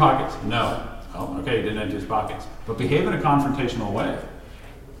 Empty your pockets. No. Oh, okay, he didn't empty his pockets. But behave in a confrontational way.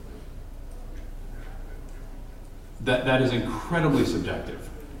 That is incredibly subjective.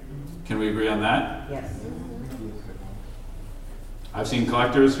 Can we agree on that? Yes. I've seen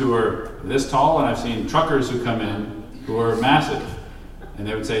collectors who are this tall, and I've seen truckers who come in who are massive. And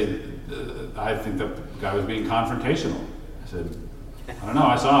they would say, I think the guy was being confrontational. I said, I don't know,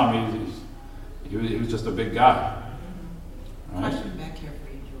 I saw him. He was just a big guy. Right? Question back here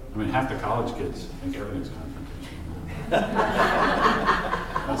for you, George. Half the college kids think everything's confrontational.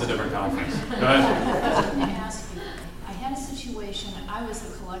 That's a different conference. Go ahead. Let me ask you, I had a situation, I was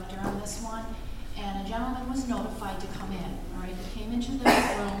the collector on this one, and a gentleman was notified to come in, all right? He came into the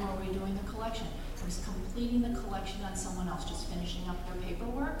room where we were doing the collection. He was completing the collection on someone else, just finishing up their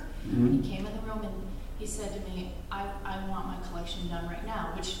paperwork. Mm-hmm. He came in the room and he said to me, I want my collection done right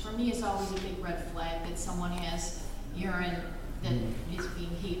now, which for me is always a big red flag that someone has urine that is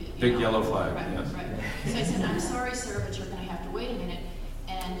being heated. Big yellow flag, right, yes. Right. So I said, I'm sorry, sir, but you're going to have to wait a minute.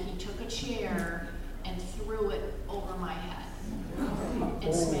 And he took a chair and threw it over my head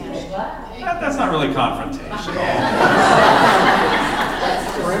and smashed That's not really confrontational. That's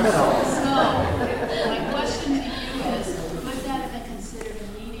criminal. So, my question to you is, would that have been considered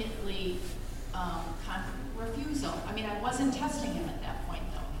immediately refusal? I mean, I wasn't testing him at that point,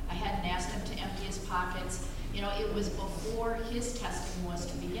 though. I hadn't asked him to empty his pockets. You know, it was before his testing was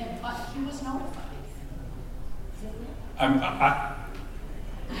to begin, but he was notified. I'm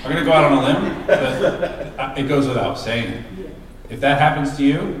going to go out on a limb, but it goes without saying. If that happens to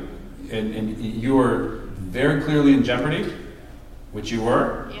you, and you are very clearly in jeopardy, which you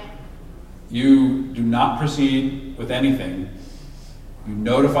were, Yeah. you do not proceed with anything. You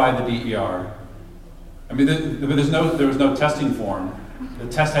notify the DER. I mean, there was no testing form. The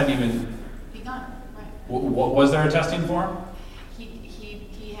test hadn't even Begun, right. Was there a testing form?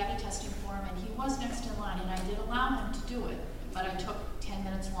 He had a testing form, and he was next in line, and I did allow him to do it, but I took 10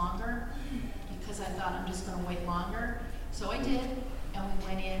 minutes longer because I thought I'm just going to wait longer. So I did, and we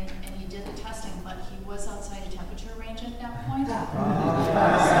went in, and he did the testing, but he was outside the temperature range at that point.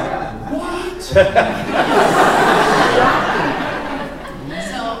 What? So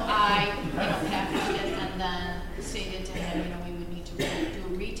I, packaged it and then stated to him, we would need to do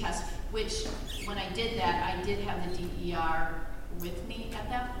a retest, which when I did that, I did have the DER with me at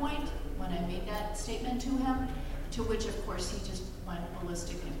that point when I made that statement to him, to which of course he just went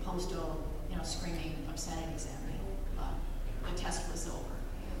ballistic and postal, screaming obscenities at me. But the test was over.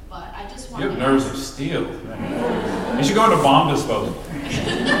 But I just wanted You have nerves of steel. You should go into bomb disposal.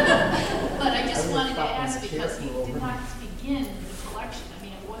 But I just wanted to ask because he did not begin the collection. I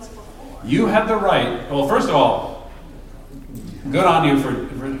mean, it was before. You had the right. Well, first of all, good on you for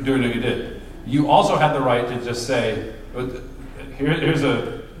doing what you did. You also had the right to just say, here's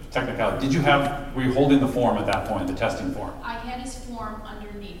a technicality. Were you holding the form at that point, the testing form? I had his form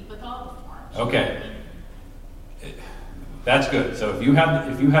underneath with all the forms. Okay. That's good. So if you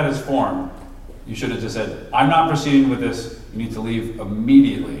had his form, you should have just said, I'm not proceeding with this. You need to leave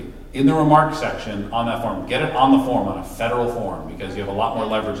immediately. In the remarks section on that form, get it on the form, on a federal form, because you have a lot more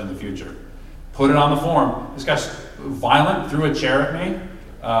leverage in the future. Put it on the form. This guy's violent, threw a chair at me,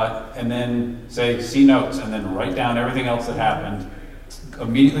 and then say, see notes, and then write down everything else that happened.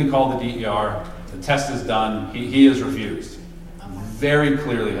 Immediately call the DER. The test is done. He is refused. Very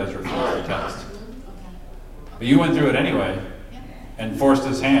clearly has refused the test. But you went through it anyway and forced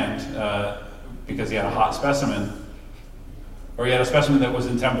his hand because he had a hot specimen, or he had a specimen that was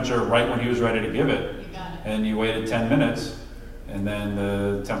in temperature right when he was ready to give it. You got it. And you waited 10 minutes, and then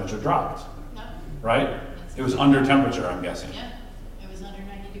the temperature dropped. No. Right? It was under temperature, I'm guessing. Yeah. It was under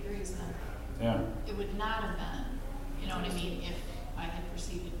 90 degrees then. Yeah. It would not have been, you know what I mean, if I had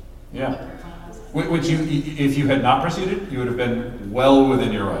proceeded. Yeah. Which if you had not proceeded, you would have been well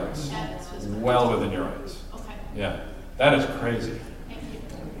within your rights. Yeah, this was well within your rights. Okay. Yeah. That is crazy. Thank you.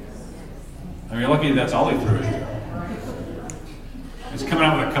 I mean, you're lucky that's all he threw at you. He's coming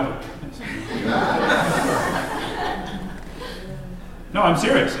out with a cup of... No, I'm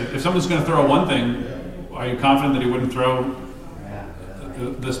serious. If someone's going to throw one thing, are you confident that he wouldn't throw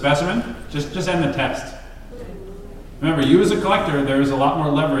the specimen? Just end the test. Remember, you as a collector, there's a lot more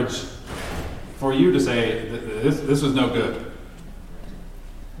leverage for you to say, this was no good.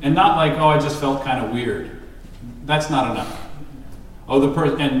 And not like, I just felt kind of weird. That's not enough.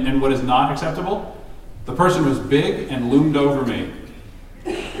 And what is not acceptable? The person was big and loomed over me.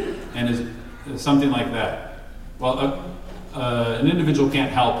 And is something like that. Well, an individual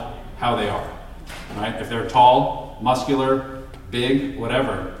can't help how they are, right? If they're tall, muscular, big,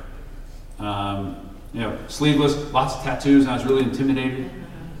 whatever, sleeveless, lots of tattoos, and I was really intimidated.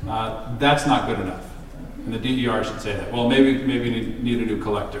 That's not good enough. And the DER should say that. Well, maybe you need a new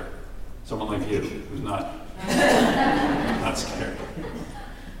collector, someone like you who's not scared.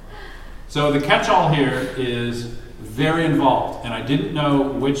 So the catch-all here is very involved, and I didn't know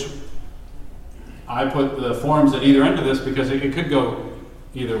which. I put the forms at either end of this because it could go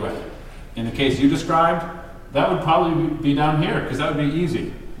either way. In the case you described, that would probably be down here because that would be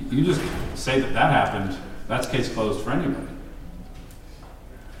easy. You just say that happened, that's case closed for anybody.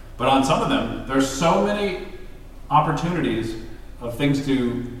 But on some of them, there's so many opportunities of things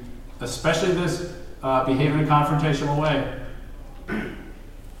to, especially this behave in a confrontational way.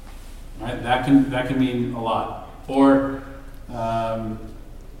 Right? That can mean a lot. Or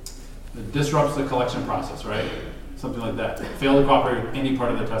it disrupts the collection process, right? Something like that. Fail to cooperate with any part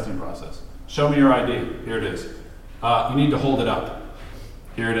of the testing process. Show me your ID. Here it is. You need to hold it up.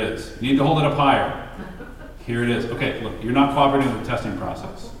 Here it is. You need to hold it up higher. Here it is. Okay, look, you're not cooperating with the testing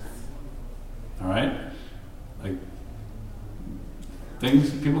process. All right? Like,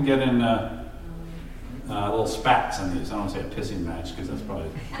 people get in little spats on these. I don't want to say a pissing match because that's probably...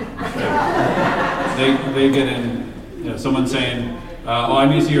 they get in, someone saying, oh, I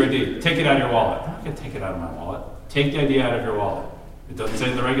need to see your ID. Take it out of your wallet. I'm not going to take it out of my wallet. Take the ID out of your wallet. It doesn't say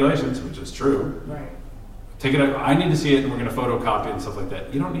in the regulations, which is true. Right. Take it out. I need to see it, and we're going to photocopy it and stuff like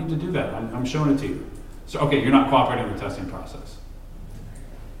that. You don't need to do that. I'm showing it to you. So, okay, you're not cooperating with the testing process.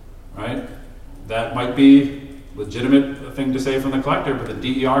 Right? That might be a legitimate thing to say from the collector, but the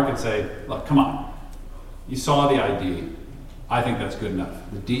DER could say, look, come on. You saw the ID. I think that's good enough.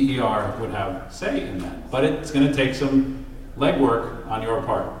 The DER would have say in that. But it's going to take some legwork on your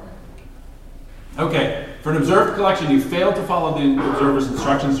part. Okay, for an observed collection, you failed to follow the observer's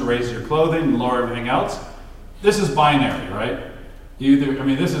instructions to raise your clothing and lower everything else. This is binary, right?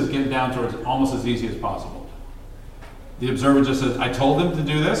 This is getting down towards almost as easy as possible. The observer just says, I told him to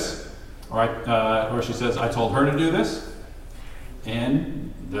do this, or she says, I told her to do this,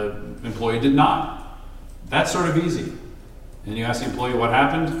 and the employee did not. That's sort of easy. And you ask the employee what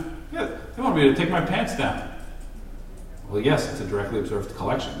happened. Yeah, they want me to take my pants down. Well, yes, it's a directly observed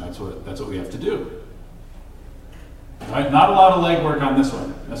collection. That's what we have to do. All right, not a lot of legwork on this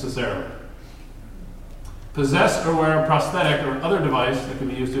one, necessarily. Possess or wear a prosthetic or other device that can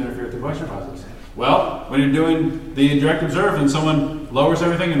be used to interfere with the collection process. Well, when you're doing the direct observe and someone lowers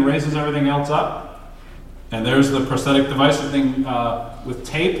everything and raises everything else up, and there's the prosthetic device, the thing with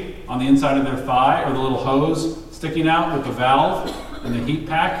tape on the inside of their thigh, or the little hose sticking out with the valve and the heat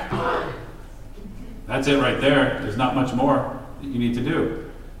pack, that's it right there. There's not much more that you need to do.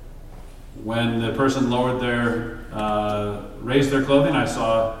 When the person raised their clothing, I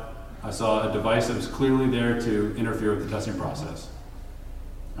saw a device that was clearly there to interfere with the testing process.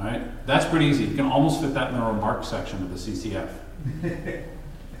 All right, that's pretty easy. You can almost fit that in the remarks section of the CCF.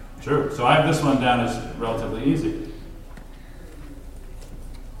 True. So I have this one down as relatively easy.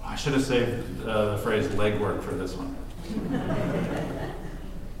 I should have saved the phrase legwork for this one.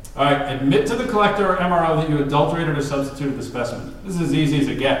 All right, admit to the collector or MRO that you adulterated or substituted the specimen. This is as easy as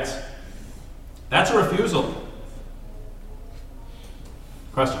it gets. That's a refusal.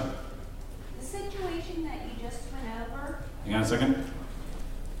 Question? The situation that you just went over. Hang on a second.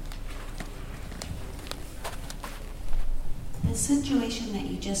 The situation that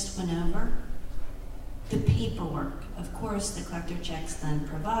you just went over, the paperwork. Of course, the collector checks then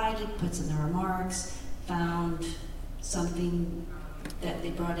provided, puts in the remarks, found something that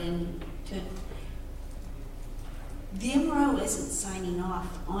they brought in to. The MRO isn't signing off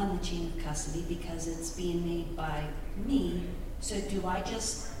on the chain of custody because it's being made by me. So do I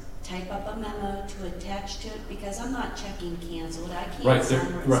just type up a memo to attach to it? Because I'm not checking canceled. I can't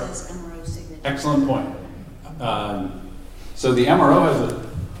sign where it says MRO signature. Excellent point. So the MRO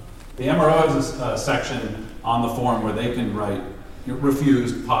has a section on the form where they can write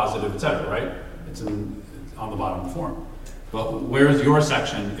refused, positive, etc. Right? It's on the bottom of the form. But where's your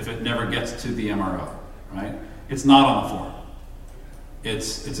section if it never gets to the MRO? Right? It's not on the form.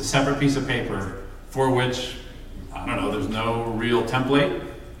 It's a separate piece of paper for which, I don't know, there's no real template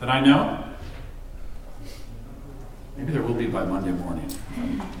that I know. Maybe there will be by Monday morning.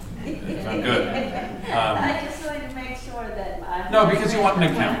 If I'm good. I just wanted to make sure that... No, because you want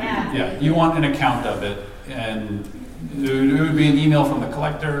an account. Yeah, you want an account of it. And it would be an email from the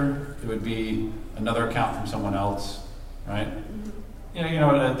collector. It would be another account from someone else. Right? You know,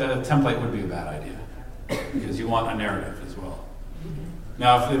 a template would be a bad idea. Because you want a narrative as well.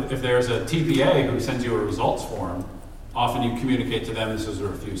 Now, if there's a TPA who sends you a results form, often you communicate to them this is a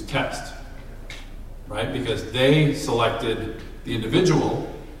refused test, right? Because they selected the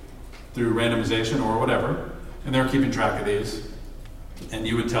individual through randomization or whatever, and they're keeping track of these, and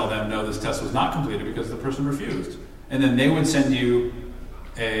you would tell them, no, this test was not completed because the person refused. And then they would send you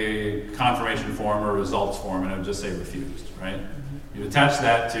a confirmation form or a results form, and it would just say refused, right? You'd attach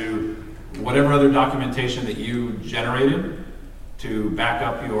that to whatever other documentation that you generated to back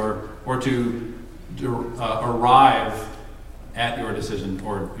up or to arrive at your decision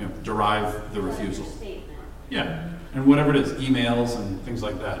or derive the refusal. Yeah, and whatever it is, emails and things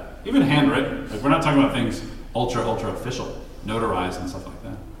like that. Even handwritten. Like, we're not talking about things ultra official, notarized and stuff like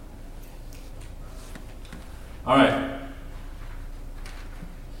that. All right.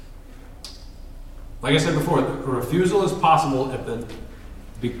 Like I said before, a refusal is possible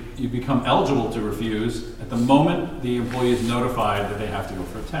you become eligible to refuse at the moment the employee is notified that they have to go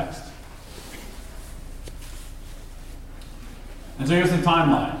for a test. And so here's the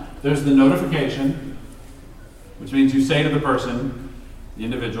timeline. There's the notification, which means you say to the person, the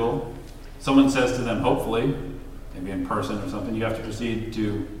individual, someone says to them, hopefully, maybe in person or something, you have to proceed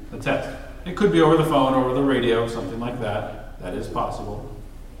to the test. It could be over the phone or over the radio, something like that. That is possible.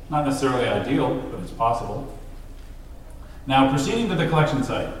 Not necessarily ideal, but it's possible. Now, proceeding to the collection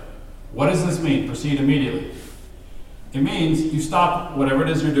site. What does this mean, proceed immediately? It means you stop whatever it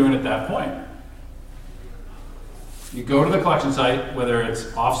is you're doing at that point. You go to the collection site, whether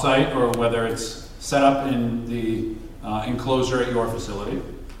it's off-site or whether it's set up in the enclosure at your facility,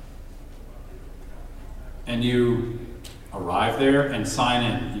 and you arrive there and sign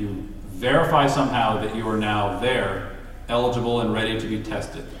in. You verify somehow that you are now there, eligible and ready to be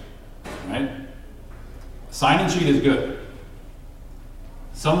tested. Right? Sign-in sheet is good.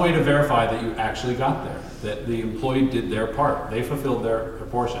 Some way to verify that you actually got there, that the employee did their part, they fulfilled their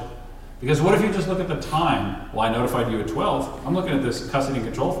portion. Because what if you just look at the time? Well, I notified you at 12. I'm looking at this custody and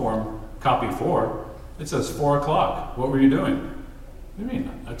control form, copy 4. It says 4 o'clock. What were you doing? What do you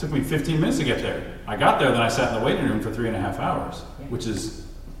mean? It took me 15 minutes to get there. I got there, then I sat in the waiting room for 3.5 hours, which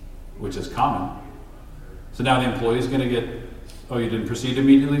is common. So now the employee is going to get, oh, you didn't proceed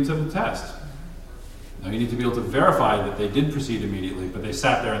immediately to the test. Now you need to be able to verify that they did proceed immediately, but they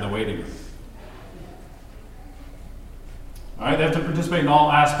sat there in the waiting room. All right, they have to participate in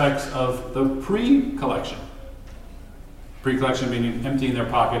all aspects of the pre-collection. Pre-collection meaning emptying their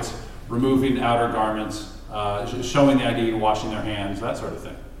pockets, removing outer garments, showing the ID, washing their hands, that sort of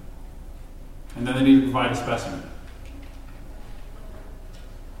thing. And then they need to provide a specimen.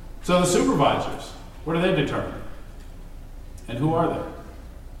 So the supervisors, what do they determine? And who are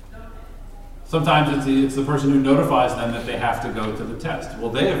they? Sometimes it's the person who notifies them that they have to go to the test. Well,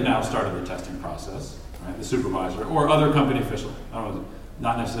 they have now started the testing process, right? The supervisor or other company official. I don't know,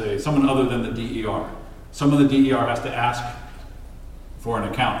 not necessarily someone other than the DER. Someone the DER has to ask for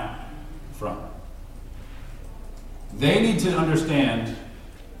an account from. They need to understand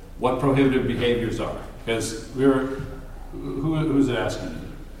what prohibited behaviors are. Because who's it asking?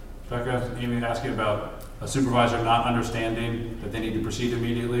 Becca, Amy asking about a supervisor not understanding that they need to proceed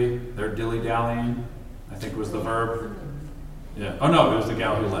immediately. They're dilly-dallying, I think was the verb. Yeah. Oh no, it was the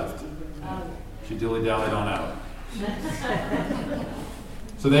gal who left. She dilly-dallied on out.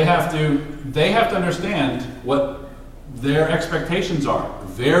 So they have to understand what their expectations are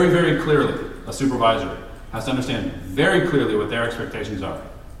very, very clearly. A supervisor has to understand very clearly what their expectations are.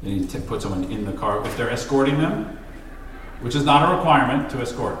 They need to put someone in the car. If they're escorting them, which is not a requirement to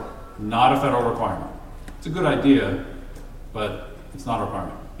escort, not a federal requirement. It's a good idea, but it's not a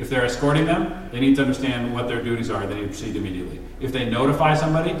requirement. If they're escorting them, they need to understand what their duties are. They need to proceed immediately. If they notify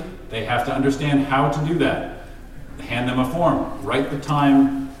somebody, they have to understand how to do that. Hand them a form. Write the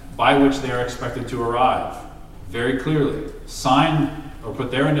time by which they are expected to arrive very clearly. Sign or put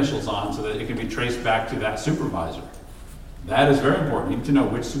their initials on so that it can be traced back to that supervisor. That is very important. You need to know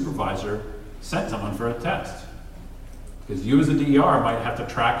which supervisor sent someone for a test. Because you as a DER might have to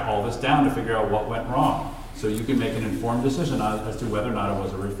track all this down to figure out what went wrong. So you can make an informed decision as to whether or not it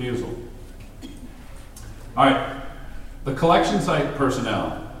was a refusal. All right, the collection site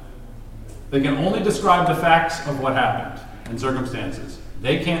personnel, they can only describe the facts of what happened and circumstances.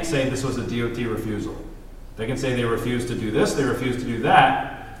 They can't say this was a DOT refusal. They can say they refused to do this, they refused to do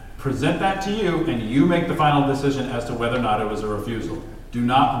that, present that to you, and you make the final decision as to whether or not it was a refusal. Do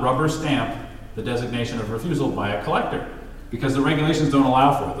not rubber stamp the designation of refusal by a collector, because the regulations don't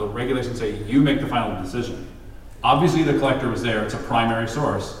allow for it. The regulations say you make the final decision. Obviously the collector was there, it's a primary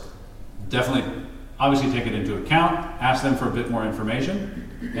source. Definitely, obviously take it into account, ask them for a bit more information,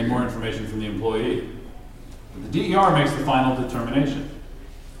 and more information from the employee. But the DER makes the final determination.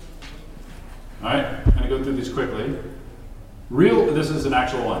 All right, I'm going to go through these quickly. This is an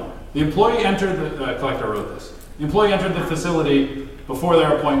actual one. The employee entered, the collector wrote this. The employee entered the facility before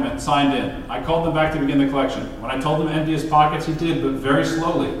their appointment, signed in. I called them back to begin the collection. When I told him to empty his pockets, he did, but very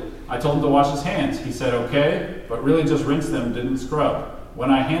slowly. I told him to wash his hands. He said okay, but really just rinsed them, didn't scrub. When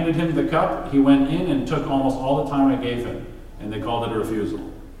I handed him the cup, he went in and took almost all the time I gave him, and they called it a refusal.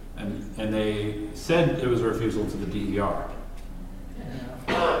 And they said it was a refusal to the DER.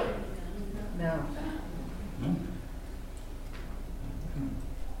 No.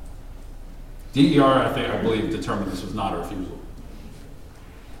 DER, I believe, determined this was not a refusal.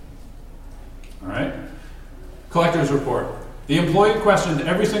 All right? Collector's report. The employee questioned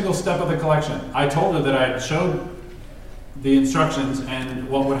every single step of the collection. I told her that I had showed the instructions and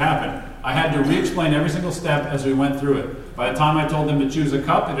what would happen. I had to re-explain every single step as we went through it. By the time I told them to choose a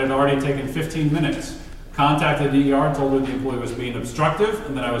cup, it had already taken 15 minutes. Contacted DER and told her the employee was being obstructive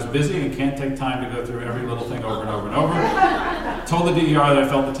and that I was busy and can't take time to go through every little thing over and over and over. Told the DER that I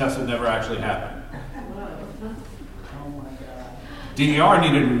felt the test would never actually happen. DER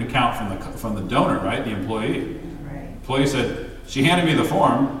needed an account from the donor, right? The employee. Employee said, she handed me the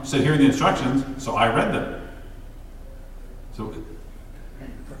form, said here are the instructions, so I read them. So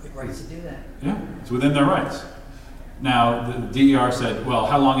Right to do that. Yeah, it's within their rights. Now, the DER said, well,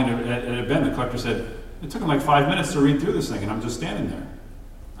 how long had it been? The collector said, it took him like 5 minutes to read through this thing, and I'm just standing there.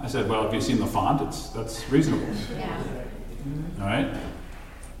 I said, well, if you've seen the font, that's reasonable. Yeah. All right?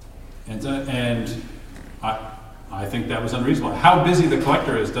 And I think that was unreasonable. How busy the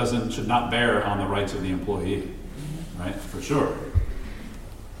collector is should not bear on the rights of the employee, right? For sure.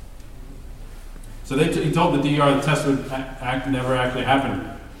 So he told the DER the test would never actually happen.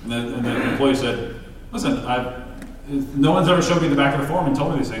 And the employee said, listen, no one's ever showed me the back of the form and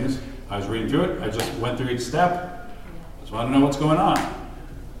told me these things. I was reading through it. I just went through each step. Just want to know what's going on.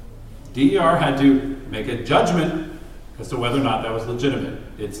 DER had to make a judgment as to whether or not that was legitimate.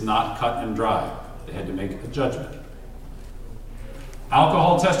 It's not cut and dry. They had to make a judgment.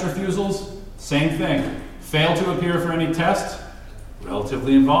 Alcohol test refusals, same thing. Fail to appear for any test,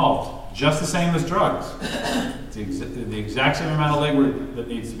 relatively involved. Just the same as drugs. It's the exact same amount of legwork that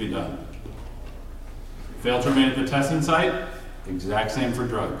needs to be done. Fail to remain at the testing site, exact same for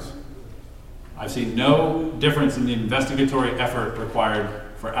drugs. I've seen no difference in the investigatory effort required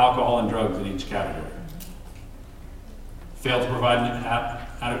for alcohol and drugs in each category. Fail to provide an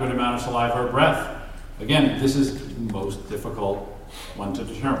adequate amount of saliva or breath. Again, this is the most difficult one to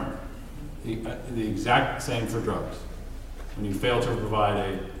determine. The exact same for drugs. When you fail to provide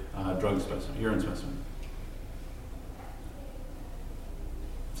a drug specimen, urine specimen.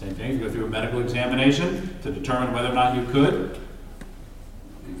 Same thing, if you go through a medical examination to determine whether or not you could,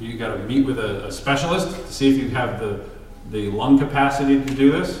 you got to meet with a specialist to see if you have the lung capacity to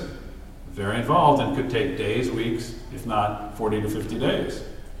do this. Very involved and could take days, weeks, if not 40 to 50 days.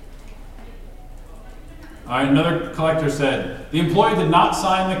 All right, another collector said, the employee did not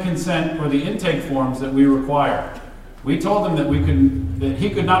sign the consent or the intake forms that we require. We told him that he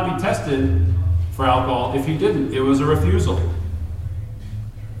could not be tested for alcohol if he didn't. It was a refusal.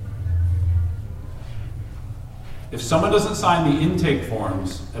 If someone doesn't sign the intake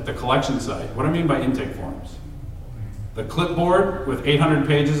forms at the collection site, what do I mean by intake forms? The clipboard with 800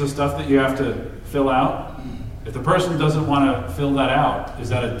 pages of stuff that you have to fill out. If the person doesn't want to fill that out, is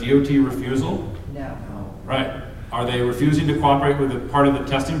that a DOT refusal? No. Right. Are they refusing to cooperate with a part of the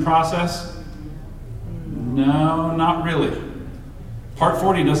testing process? No, not really. Part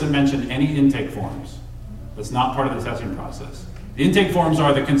 40 doesn't mention any intake forms. That's not part of the testing process. The intake forms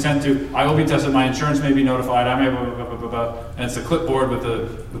are the consent to, I will be tested, my insurance may be notified, I may blah, blah, blah, blah, and it's the clipboard with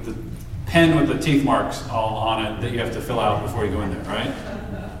the pen with the teeth marks all on it that you have to fill out before you go in there, right?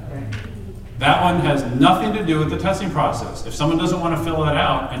 That one has nothing to do with the testing process. If someone doesn't want to fill that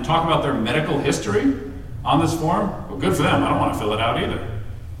out and talk about their medical history on this form, well, good for them. I don't want to fill it out either.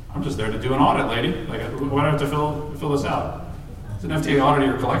 I'm just there to do an audit, lady. Like, why do I have to fill this out? It's an FTA audit of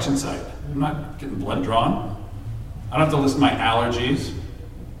your collection site. I'm not getting blood drawn. I don't have to list my allergies,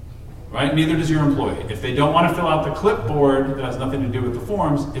 right? Neither does your employee. If they don't want to fill out the clipboard that has nothing to do with the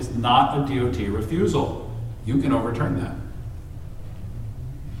forms, it's not a DOT refusal. You can overturn that.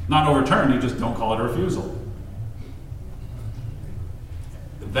 Not overturn, you just don't call it a refusal.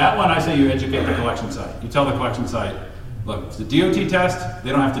 That one, I say you educate the collection site. You tell the collection site, look, it's a DOT test, they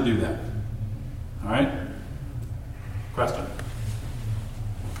don't have to do that. All right? Question?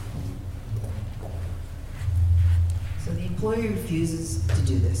 So the employee refuses to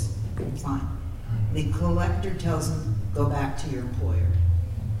do this. Fine. The collector tells them, go back to your employer.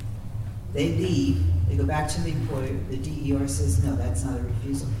 They leave, they go back to the employer, the DER says, no, that's not a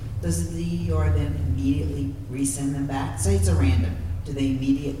refusal. Does the DER then immediately resend them back? Say it's a random. Do they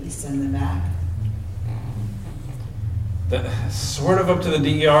immediately send them back? That's sort of up to the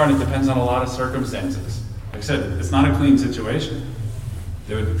DER, and it depends on a lot of circumstances. Like I said, it's not a clean situation.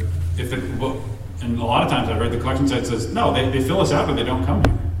 They would, and a lot of times I've heard the collection site says, no, they fill us out, but they don't come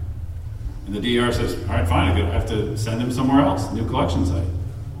here. And the DER says, all right, fine, I have to send them somewhere else, new collection site.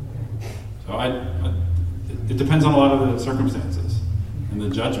 So it depends on a lot of the circumstances and the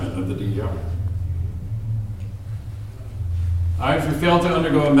judgment of the DER. All right, if you fail to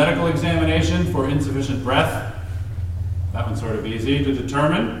undergo a medical examination for insufficient breath, that one's sort of easy to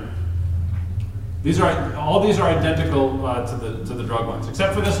determine. All these are identical to the drug ones,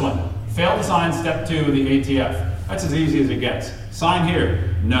 except for this one. Fail to sign step 2 of the ATF. That's as easy as it gets. Sign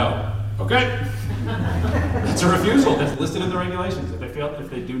here. No. Okay. That's a refusal. That's listed in the regulations. If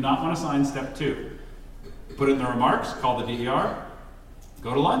they do not want to sign step 2, put it in the remarks, call the DER,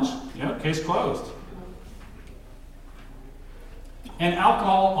 go to lunch. Yeah, case closed. And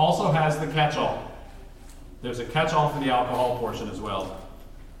alcohol also has the catch-all. There's a catch-all for the alcohol portion as well.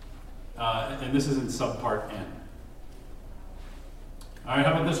 And this is in subpart N. All right,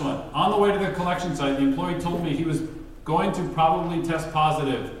 how about this one? On the way to the collection site, the employee told me he was going to probably test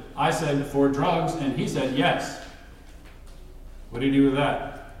positive I said for drugs, and he said yes. What do you do with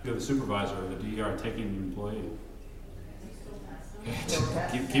that? You have the supervisor or the DER taking the employee.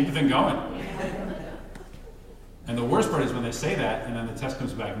 keep the thing going. And the worst part is when they say that, and then the test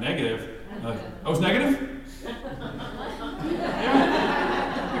comes back negative. Like, oh, it's negative?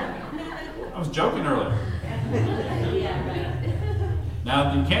 I was joking earlier.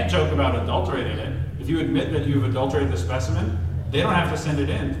 Now, you can't joke about adulterating it. If you admit that you've adulterated the specimen, they don't have to send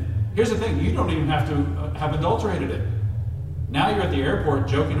it in. Here's the thing, you don't even have to have adulterated it. Now you're at the airport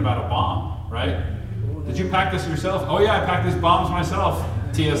joking about a bomb, right? Did you pack this yourself? Oh yeah, I packed these bombs myself,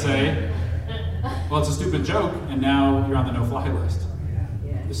 TSA. Well, it's a stupid joke, and now you're on the no-fly list.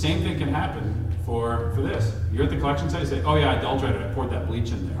 The same thing can happen for this. You're at the collection site, you say, oh yeah, I adulterated, I poured that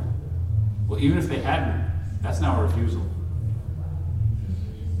bleach in there. Well, even if they hadn't, that's now a refusal.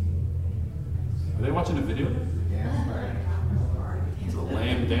 Are they watching a video? It's a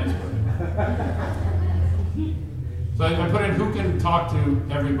lame dance party. So I put in who can talk to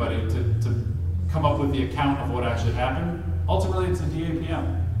everybody to come up with the account of what actually happened. Ultimately, it's the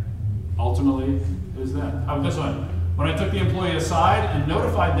DAPM. Ultimately, is that. How about this one? When I took the employee aside and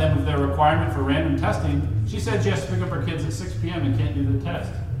notified them of their requirement for random testing, she said she has to pick up her kids at 6 p.m. and can't do the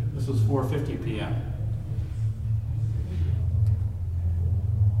test. This was 4:50 p.m.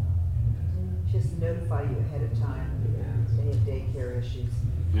 Just notify you ahead of time. They have daycare issues.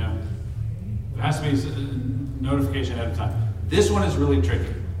 Yeah. There has to be notification ahead of time. This one is really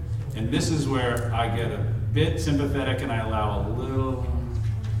tricky. And this is where I get a bit sympathetic and I allow a little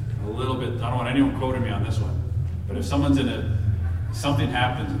bit, I don't want anyone quoting me on this one, but if someone's something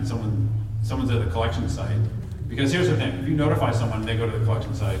happens and someone's at the collection site, because here's the thing, if you notify someone, they go to the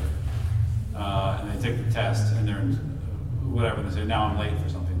collection site and they take the test and they're in whatever, they say, now I'm late for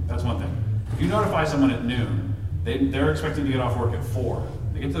something, that's one thing. If you notify someone at noon, they're expecting to get off work at 4.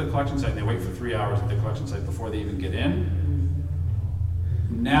 They get to the collection site and they wait for 3 hours at the collection site before they even get in.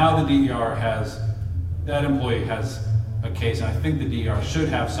 Now the DER that employee has a case, and I think the DER should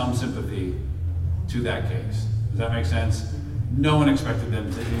have some sympathy to that case. Does that make sense? No one expected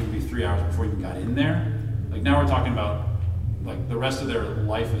them to even be 3 hours before you got in there. Like now we're talking about like the rest of their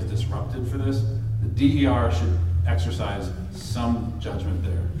life is disrupted for this. The DER should exercise some judgment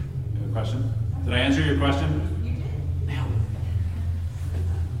there. You have a question? Did I answer your question? You did. Nailed it.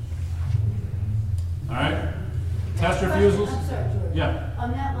 All right. Test refusals? I'm sorry, George. Yeah.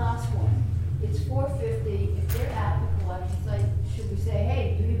 On that last one, it's 4:50. If they're at the collection site, should we say,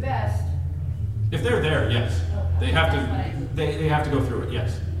 hey, do your best? If they're there, yes. They have to. They have to go through it.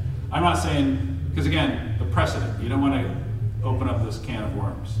 Yes. I'm not saying because again, the precedent. You don't want to open up this can of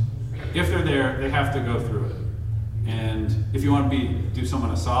worms. If they're there, they have to go through it. And if you want to do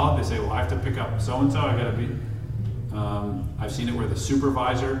someone a solid, they say, well, I have to pick up so and so. I got to be. I've seen it where the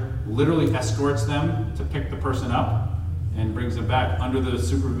supervisor literally escorts them to pick the person up and brings them back under the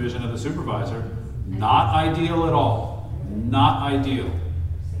supervision of the supervisor. Not ideal at all. Not ideal.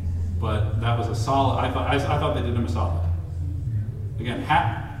 But that was a solid. I thought they did him a solid. Again,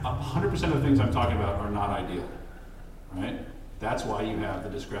 100% of the things I'm talking about are not ideal, right? That's why you have the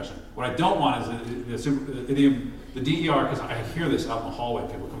discretion. What I don't want is the DER, because I hear this out in the hallway.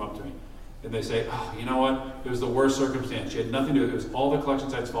 People come up to me and they say, "Oh, you know what? It was the worst circumstance. She had nothing to do with it. It was all the collection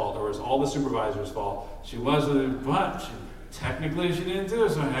site's fault, or it was all the supervisor's fault. She was, but technically she didn't do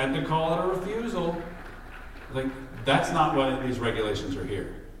it, so I had to call it a refusal." Like that's not what these regulations are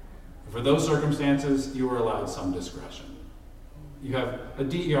here. For those circumstances, you are allowed some discretion. You have a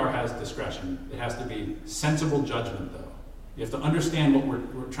DER has discretion. It has to be sensible judgment, though. You have to understand what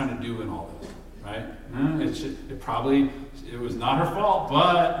we're trying to do in all this, right? It was not her fault,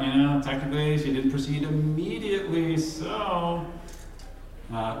 but technically she didn't proceed immediately. So,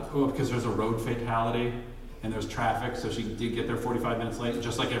 because there's a road fatality and there's traffic, so she did get there 45 minutes late,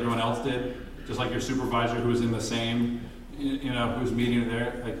 just like everyone else did, just like your supervisor who was in the same, who's meeting her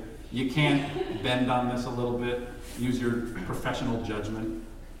there. Like you can't bend on this a little bit. Use your professional judgment.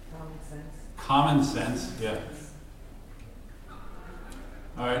 Common sense, yeah.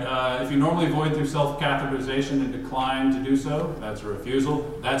 All right, if you normally void through self-catheterization and decline to do so, that's a refusal.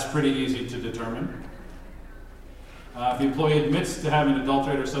 That's pretty easy to determine. If the employee admits to having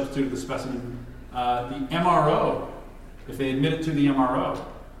adulterated or substituted the specimen, the MRO, if they admit it to the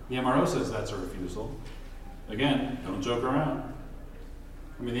MRO says that's a refusal. Again, don't joke around.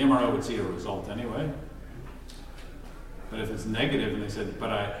 I mean, the MRO would see a result anyway. But if it's negative and they said, but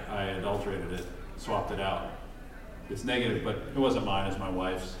I adulterated it, swapped it out, it's negative, but it wasn't mine, it's my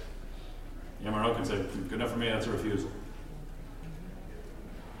wife's. The MRO can say, good enough for me, that's a refusal.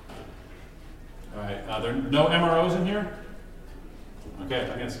 All right, there are no MROs in here? Okay,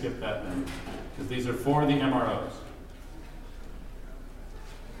 I'm going to skip that then, because these are for the MROs.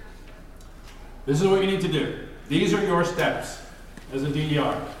 This is what you need to do. These are your steps as a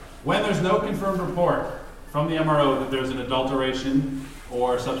DER. When there's no confirmed report from the MRO that there's an adulteration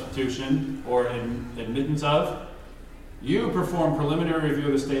or substitution or admittance of, you perform preliminary review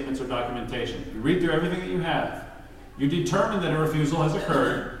of the statements or documentation. You read through everything that you have. You determine that a refusal has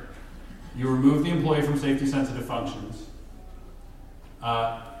occurred. You remove the employee from safety-sensitive functions.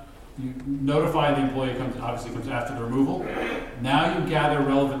 You notify the employee, obviously comes after the removal. Now you gather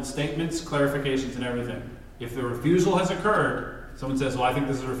relevant statements, clarifications, and everything. If the refusal has occurred, someone says, well, I think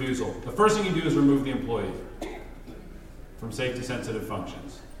this is a refusal. The first thing you do is remove the employee from safety-sensitive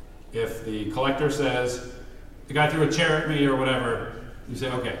functions. If the collector says, the guy threw a chair at me or whatever, you say,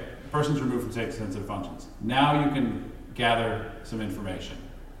 okay, the person's removed from safety-sensitive functions. Now you can gather some information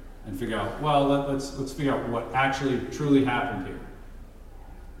and figure out, well, let's figure out what actually truly happened here.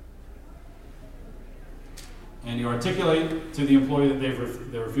 And you articulate to the employee that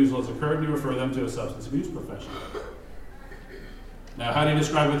their refusal has occurred, and you refer them to a substance abuse professional. Now, how do you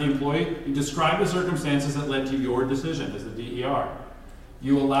describe with the employee? You describe the circumstances that led to your decision as the DER.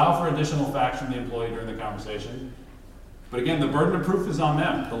 You allow for additional facts from the employee during the conversation. But again, the burden of proof is on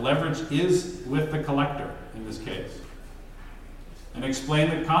them. The leverage is with the collector in this case. And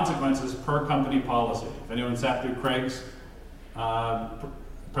explain the consequences per company policy. If anyone sat through Craig's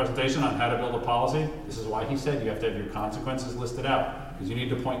presentation on how to build a policy, this is why he said you have to have your consequences listed out, because you need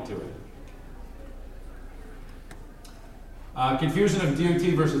to point to it. Confusion of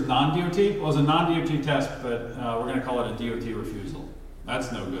DOT versus non-DOT. Well, it's a non-DOT test, but we're going to call it a DOT refusal.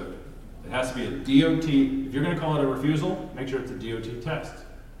 That's no good. It has to be a DOT. If you're going to call it a refusal, make sure it's a DOT test.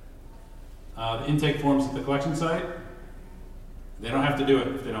 The intake forms at the collection site, they don't have to do it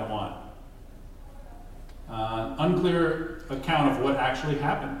if they don't want. Unclear account of what actually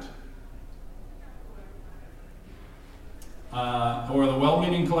happened. Or the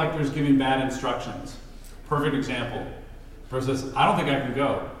well-meaning collectors giving bad instructions. Perfect example. The person says, I don't think I can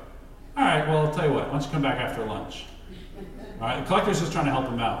go. All right, well, I'll tell you what, why don't you come back after lunch? All right, the collector's just trying to help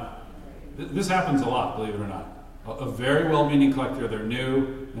them out. This happens a lot, believe it or not. A very well-meaning collector, they're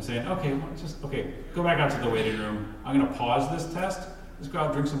new, and saying, okay, go back out to the waiting room. I'm going to pause this test. Just go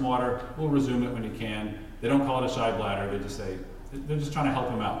out, drink some water. We'll resume it when you can. They don't call it a shy bladder. They just say, they're just trying to help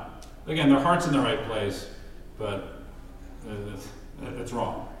them out. Again, their heart's in the right place, but it's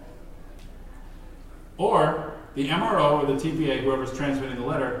wrong. Or the MRO or the TPA, whoever's transmitting the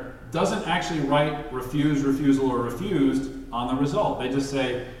letter, doesn't actually write refuse, refusal, or refused on the result. They just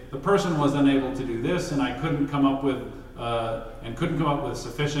say, the person was unable to do this, and I couldn't come up with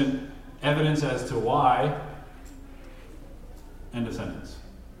sufficient evidence as to why. End of sentence.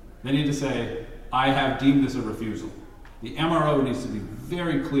 They need to say, I have deemed this a refusal. The MRO needs to be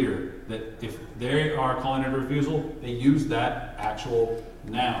very clear that if they are calling it a refusal, they use that actual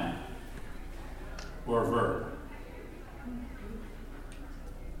noun or verb.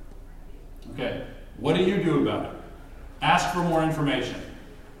 Okay, what do you do about it? Ask for more information.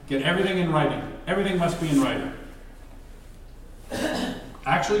 Get everything in writing. Everything must be in writing.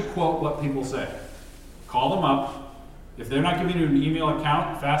 Actually quote what people say. Call them up. If they're not giving you an email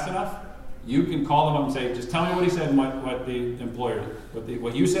account fast enough, you can call them up and say, just tell me what he said and what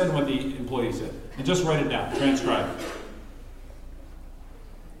you said and what the employee said. And just write it down, transcribe it.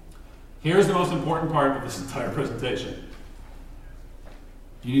 Here's the most important part of this entire presentation.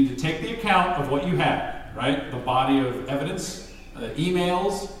 You need to take the account of what you had, right? The body of evidence,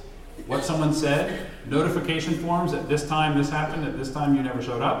 emails, what someone said, notification forms, at this time this happened, at this time you never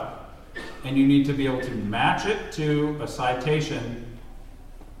showed up, and you need to be able to match it to a citation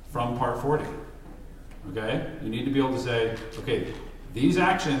from Part 40, okay? You need to be able to say, okay, these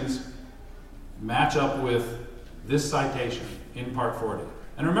actions match up with this citation in Part 40.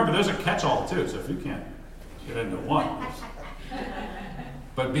 And remember, there's a catch-all too, so if you can't get into one.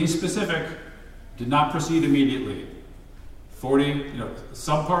 But be specific, did not proceed immediately. 40,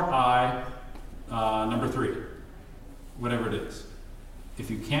 subpart I, number 3, whatever it is. If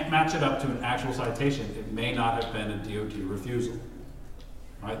you can't match it up to an actual citation, it may not have been a DOT refusal.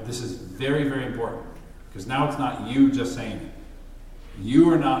 Right? This is very, very important, because now it's not you just saying it.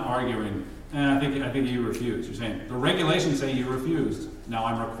 You are not arguing, I think you refused. You're saying, the regulations say you refused. Now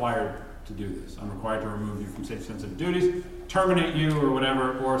I'm required to do this. I'm required to remove you from safety-sensitive duties, terminate you or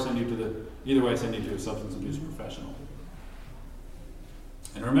whatever, or send you to either way, send you to a substance abuse professional.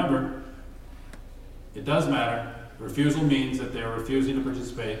 And remember, it does matter. Refusal means that they're refusing to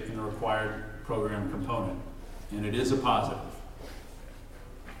participate in a required program component. And it is a positive.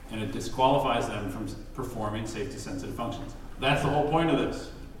 And it disqualifies them from performing safety-sensitive functions. That's the whole point of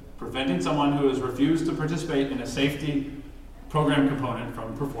this. Preventing someone who has refused to participate in a safety program component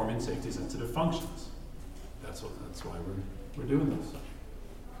from performing safety-sensitive functions. That's why we're doing this.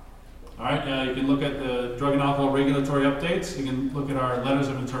 All right, you can look at the drug and alcohol regulatory updates. You can look at our letters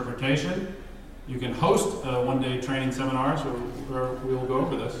of interpretation. You can host one-day training seminars where we will go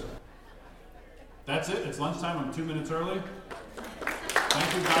over this. That's it. It's lunchtime. I'm 2 minutes early.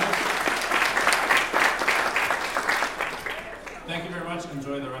 Thank you, guys. Thank you very much.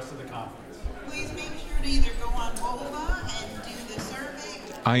 Enjoy the rest of the conference. Please make sure to either go on WOVA and do the survey.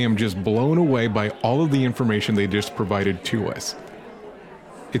 I am just blown away by all of the information they just provided to us.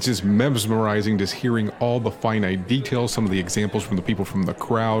 It's just mesmerizing just hearing all the finite details, some of the examples from the people from the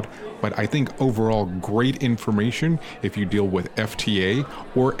crowd, but I think overall great information if you deal with FTA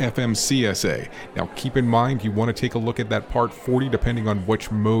or FMCSA. Now keep in mind you want to take a look at that Part 40 depending on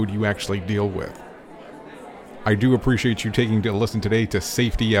which mode you actually deal with. I do appreciate you taking to listen today to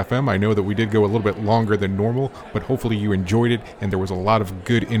Safety FM. I know that we did go a little bit longer than normal, but hopefully you enjoyed it and there was a lot of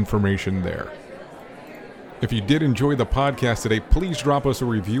good information there. If you did enjoy the podcast today, please drop us a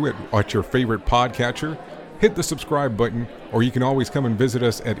review at your favorite podcatcher, hit the subscribe button, or you can always come and visit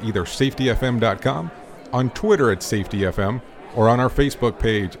us at either safetyfm.com, on Twitter at safetyfm, or on our Facebook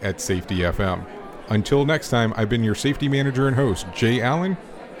page at safetyfm. Until next time, I've been your safety manager and host, Jay Allen,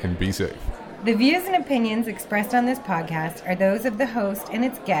 and be safe. The views and opinions expressed on this podcast are those of the host and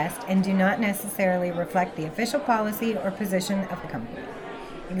its guest and do not necessarily reflect the official policy or position of the company.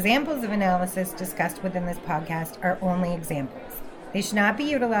 Examples of analysis discussed within this podcast are only examples. They should not be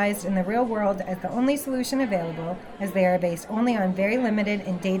utilized in the real world as the only solution available, as they are based only on very limited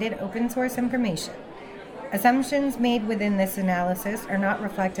and dated open source information. Assumptions made within this analysis are not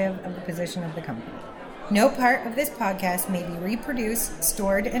reflective of the position of the company. No part of this podcast may be reproduced,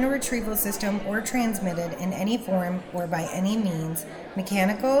 stored in a retrieval system, or transmitted in any form or by any means,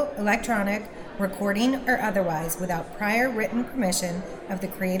 mechanical, electronic, recording, or otherwise, without prior written permission of the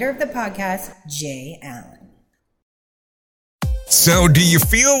creator of the podcast, Jay Allen. So do you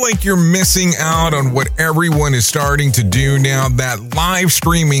feel like you're missing out on what everyone is starting to do now, that live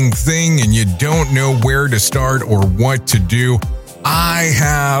streaming thing, and you don't know where to start or what to do? I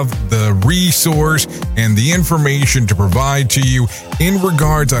have the resource and the information to provide to you in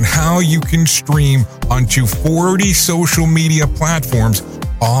regards on how you can stream onto 40 social media platforms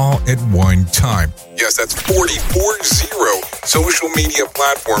all at one time. Yes, that's 40 social media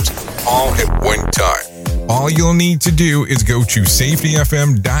platforms all at one time. All you'll need to do is go to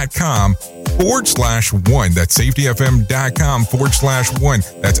safetyfm.com/1. That's safetyfm.com/1.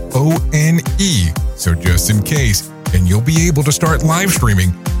 That's ONE. So just in case, and you'll be able to start live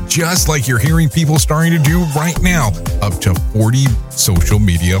streaming just like you're hearing people starting to do right now, up to 40 social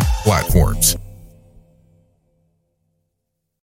media platforms.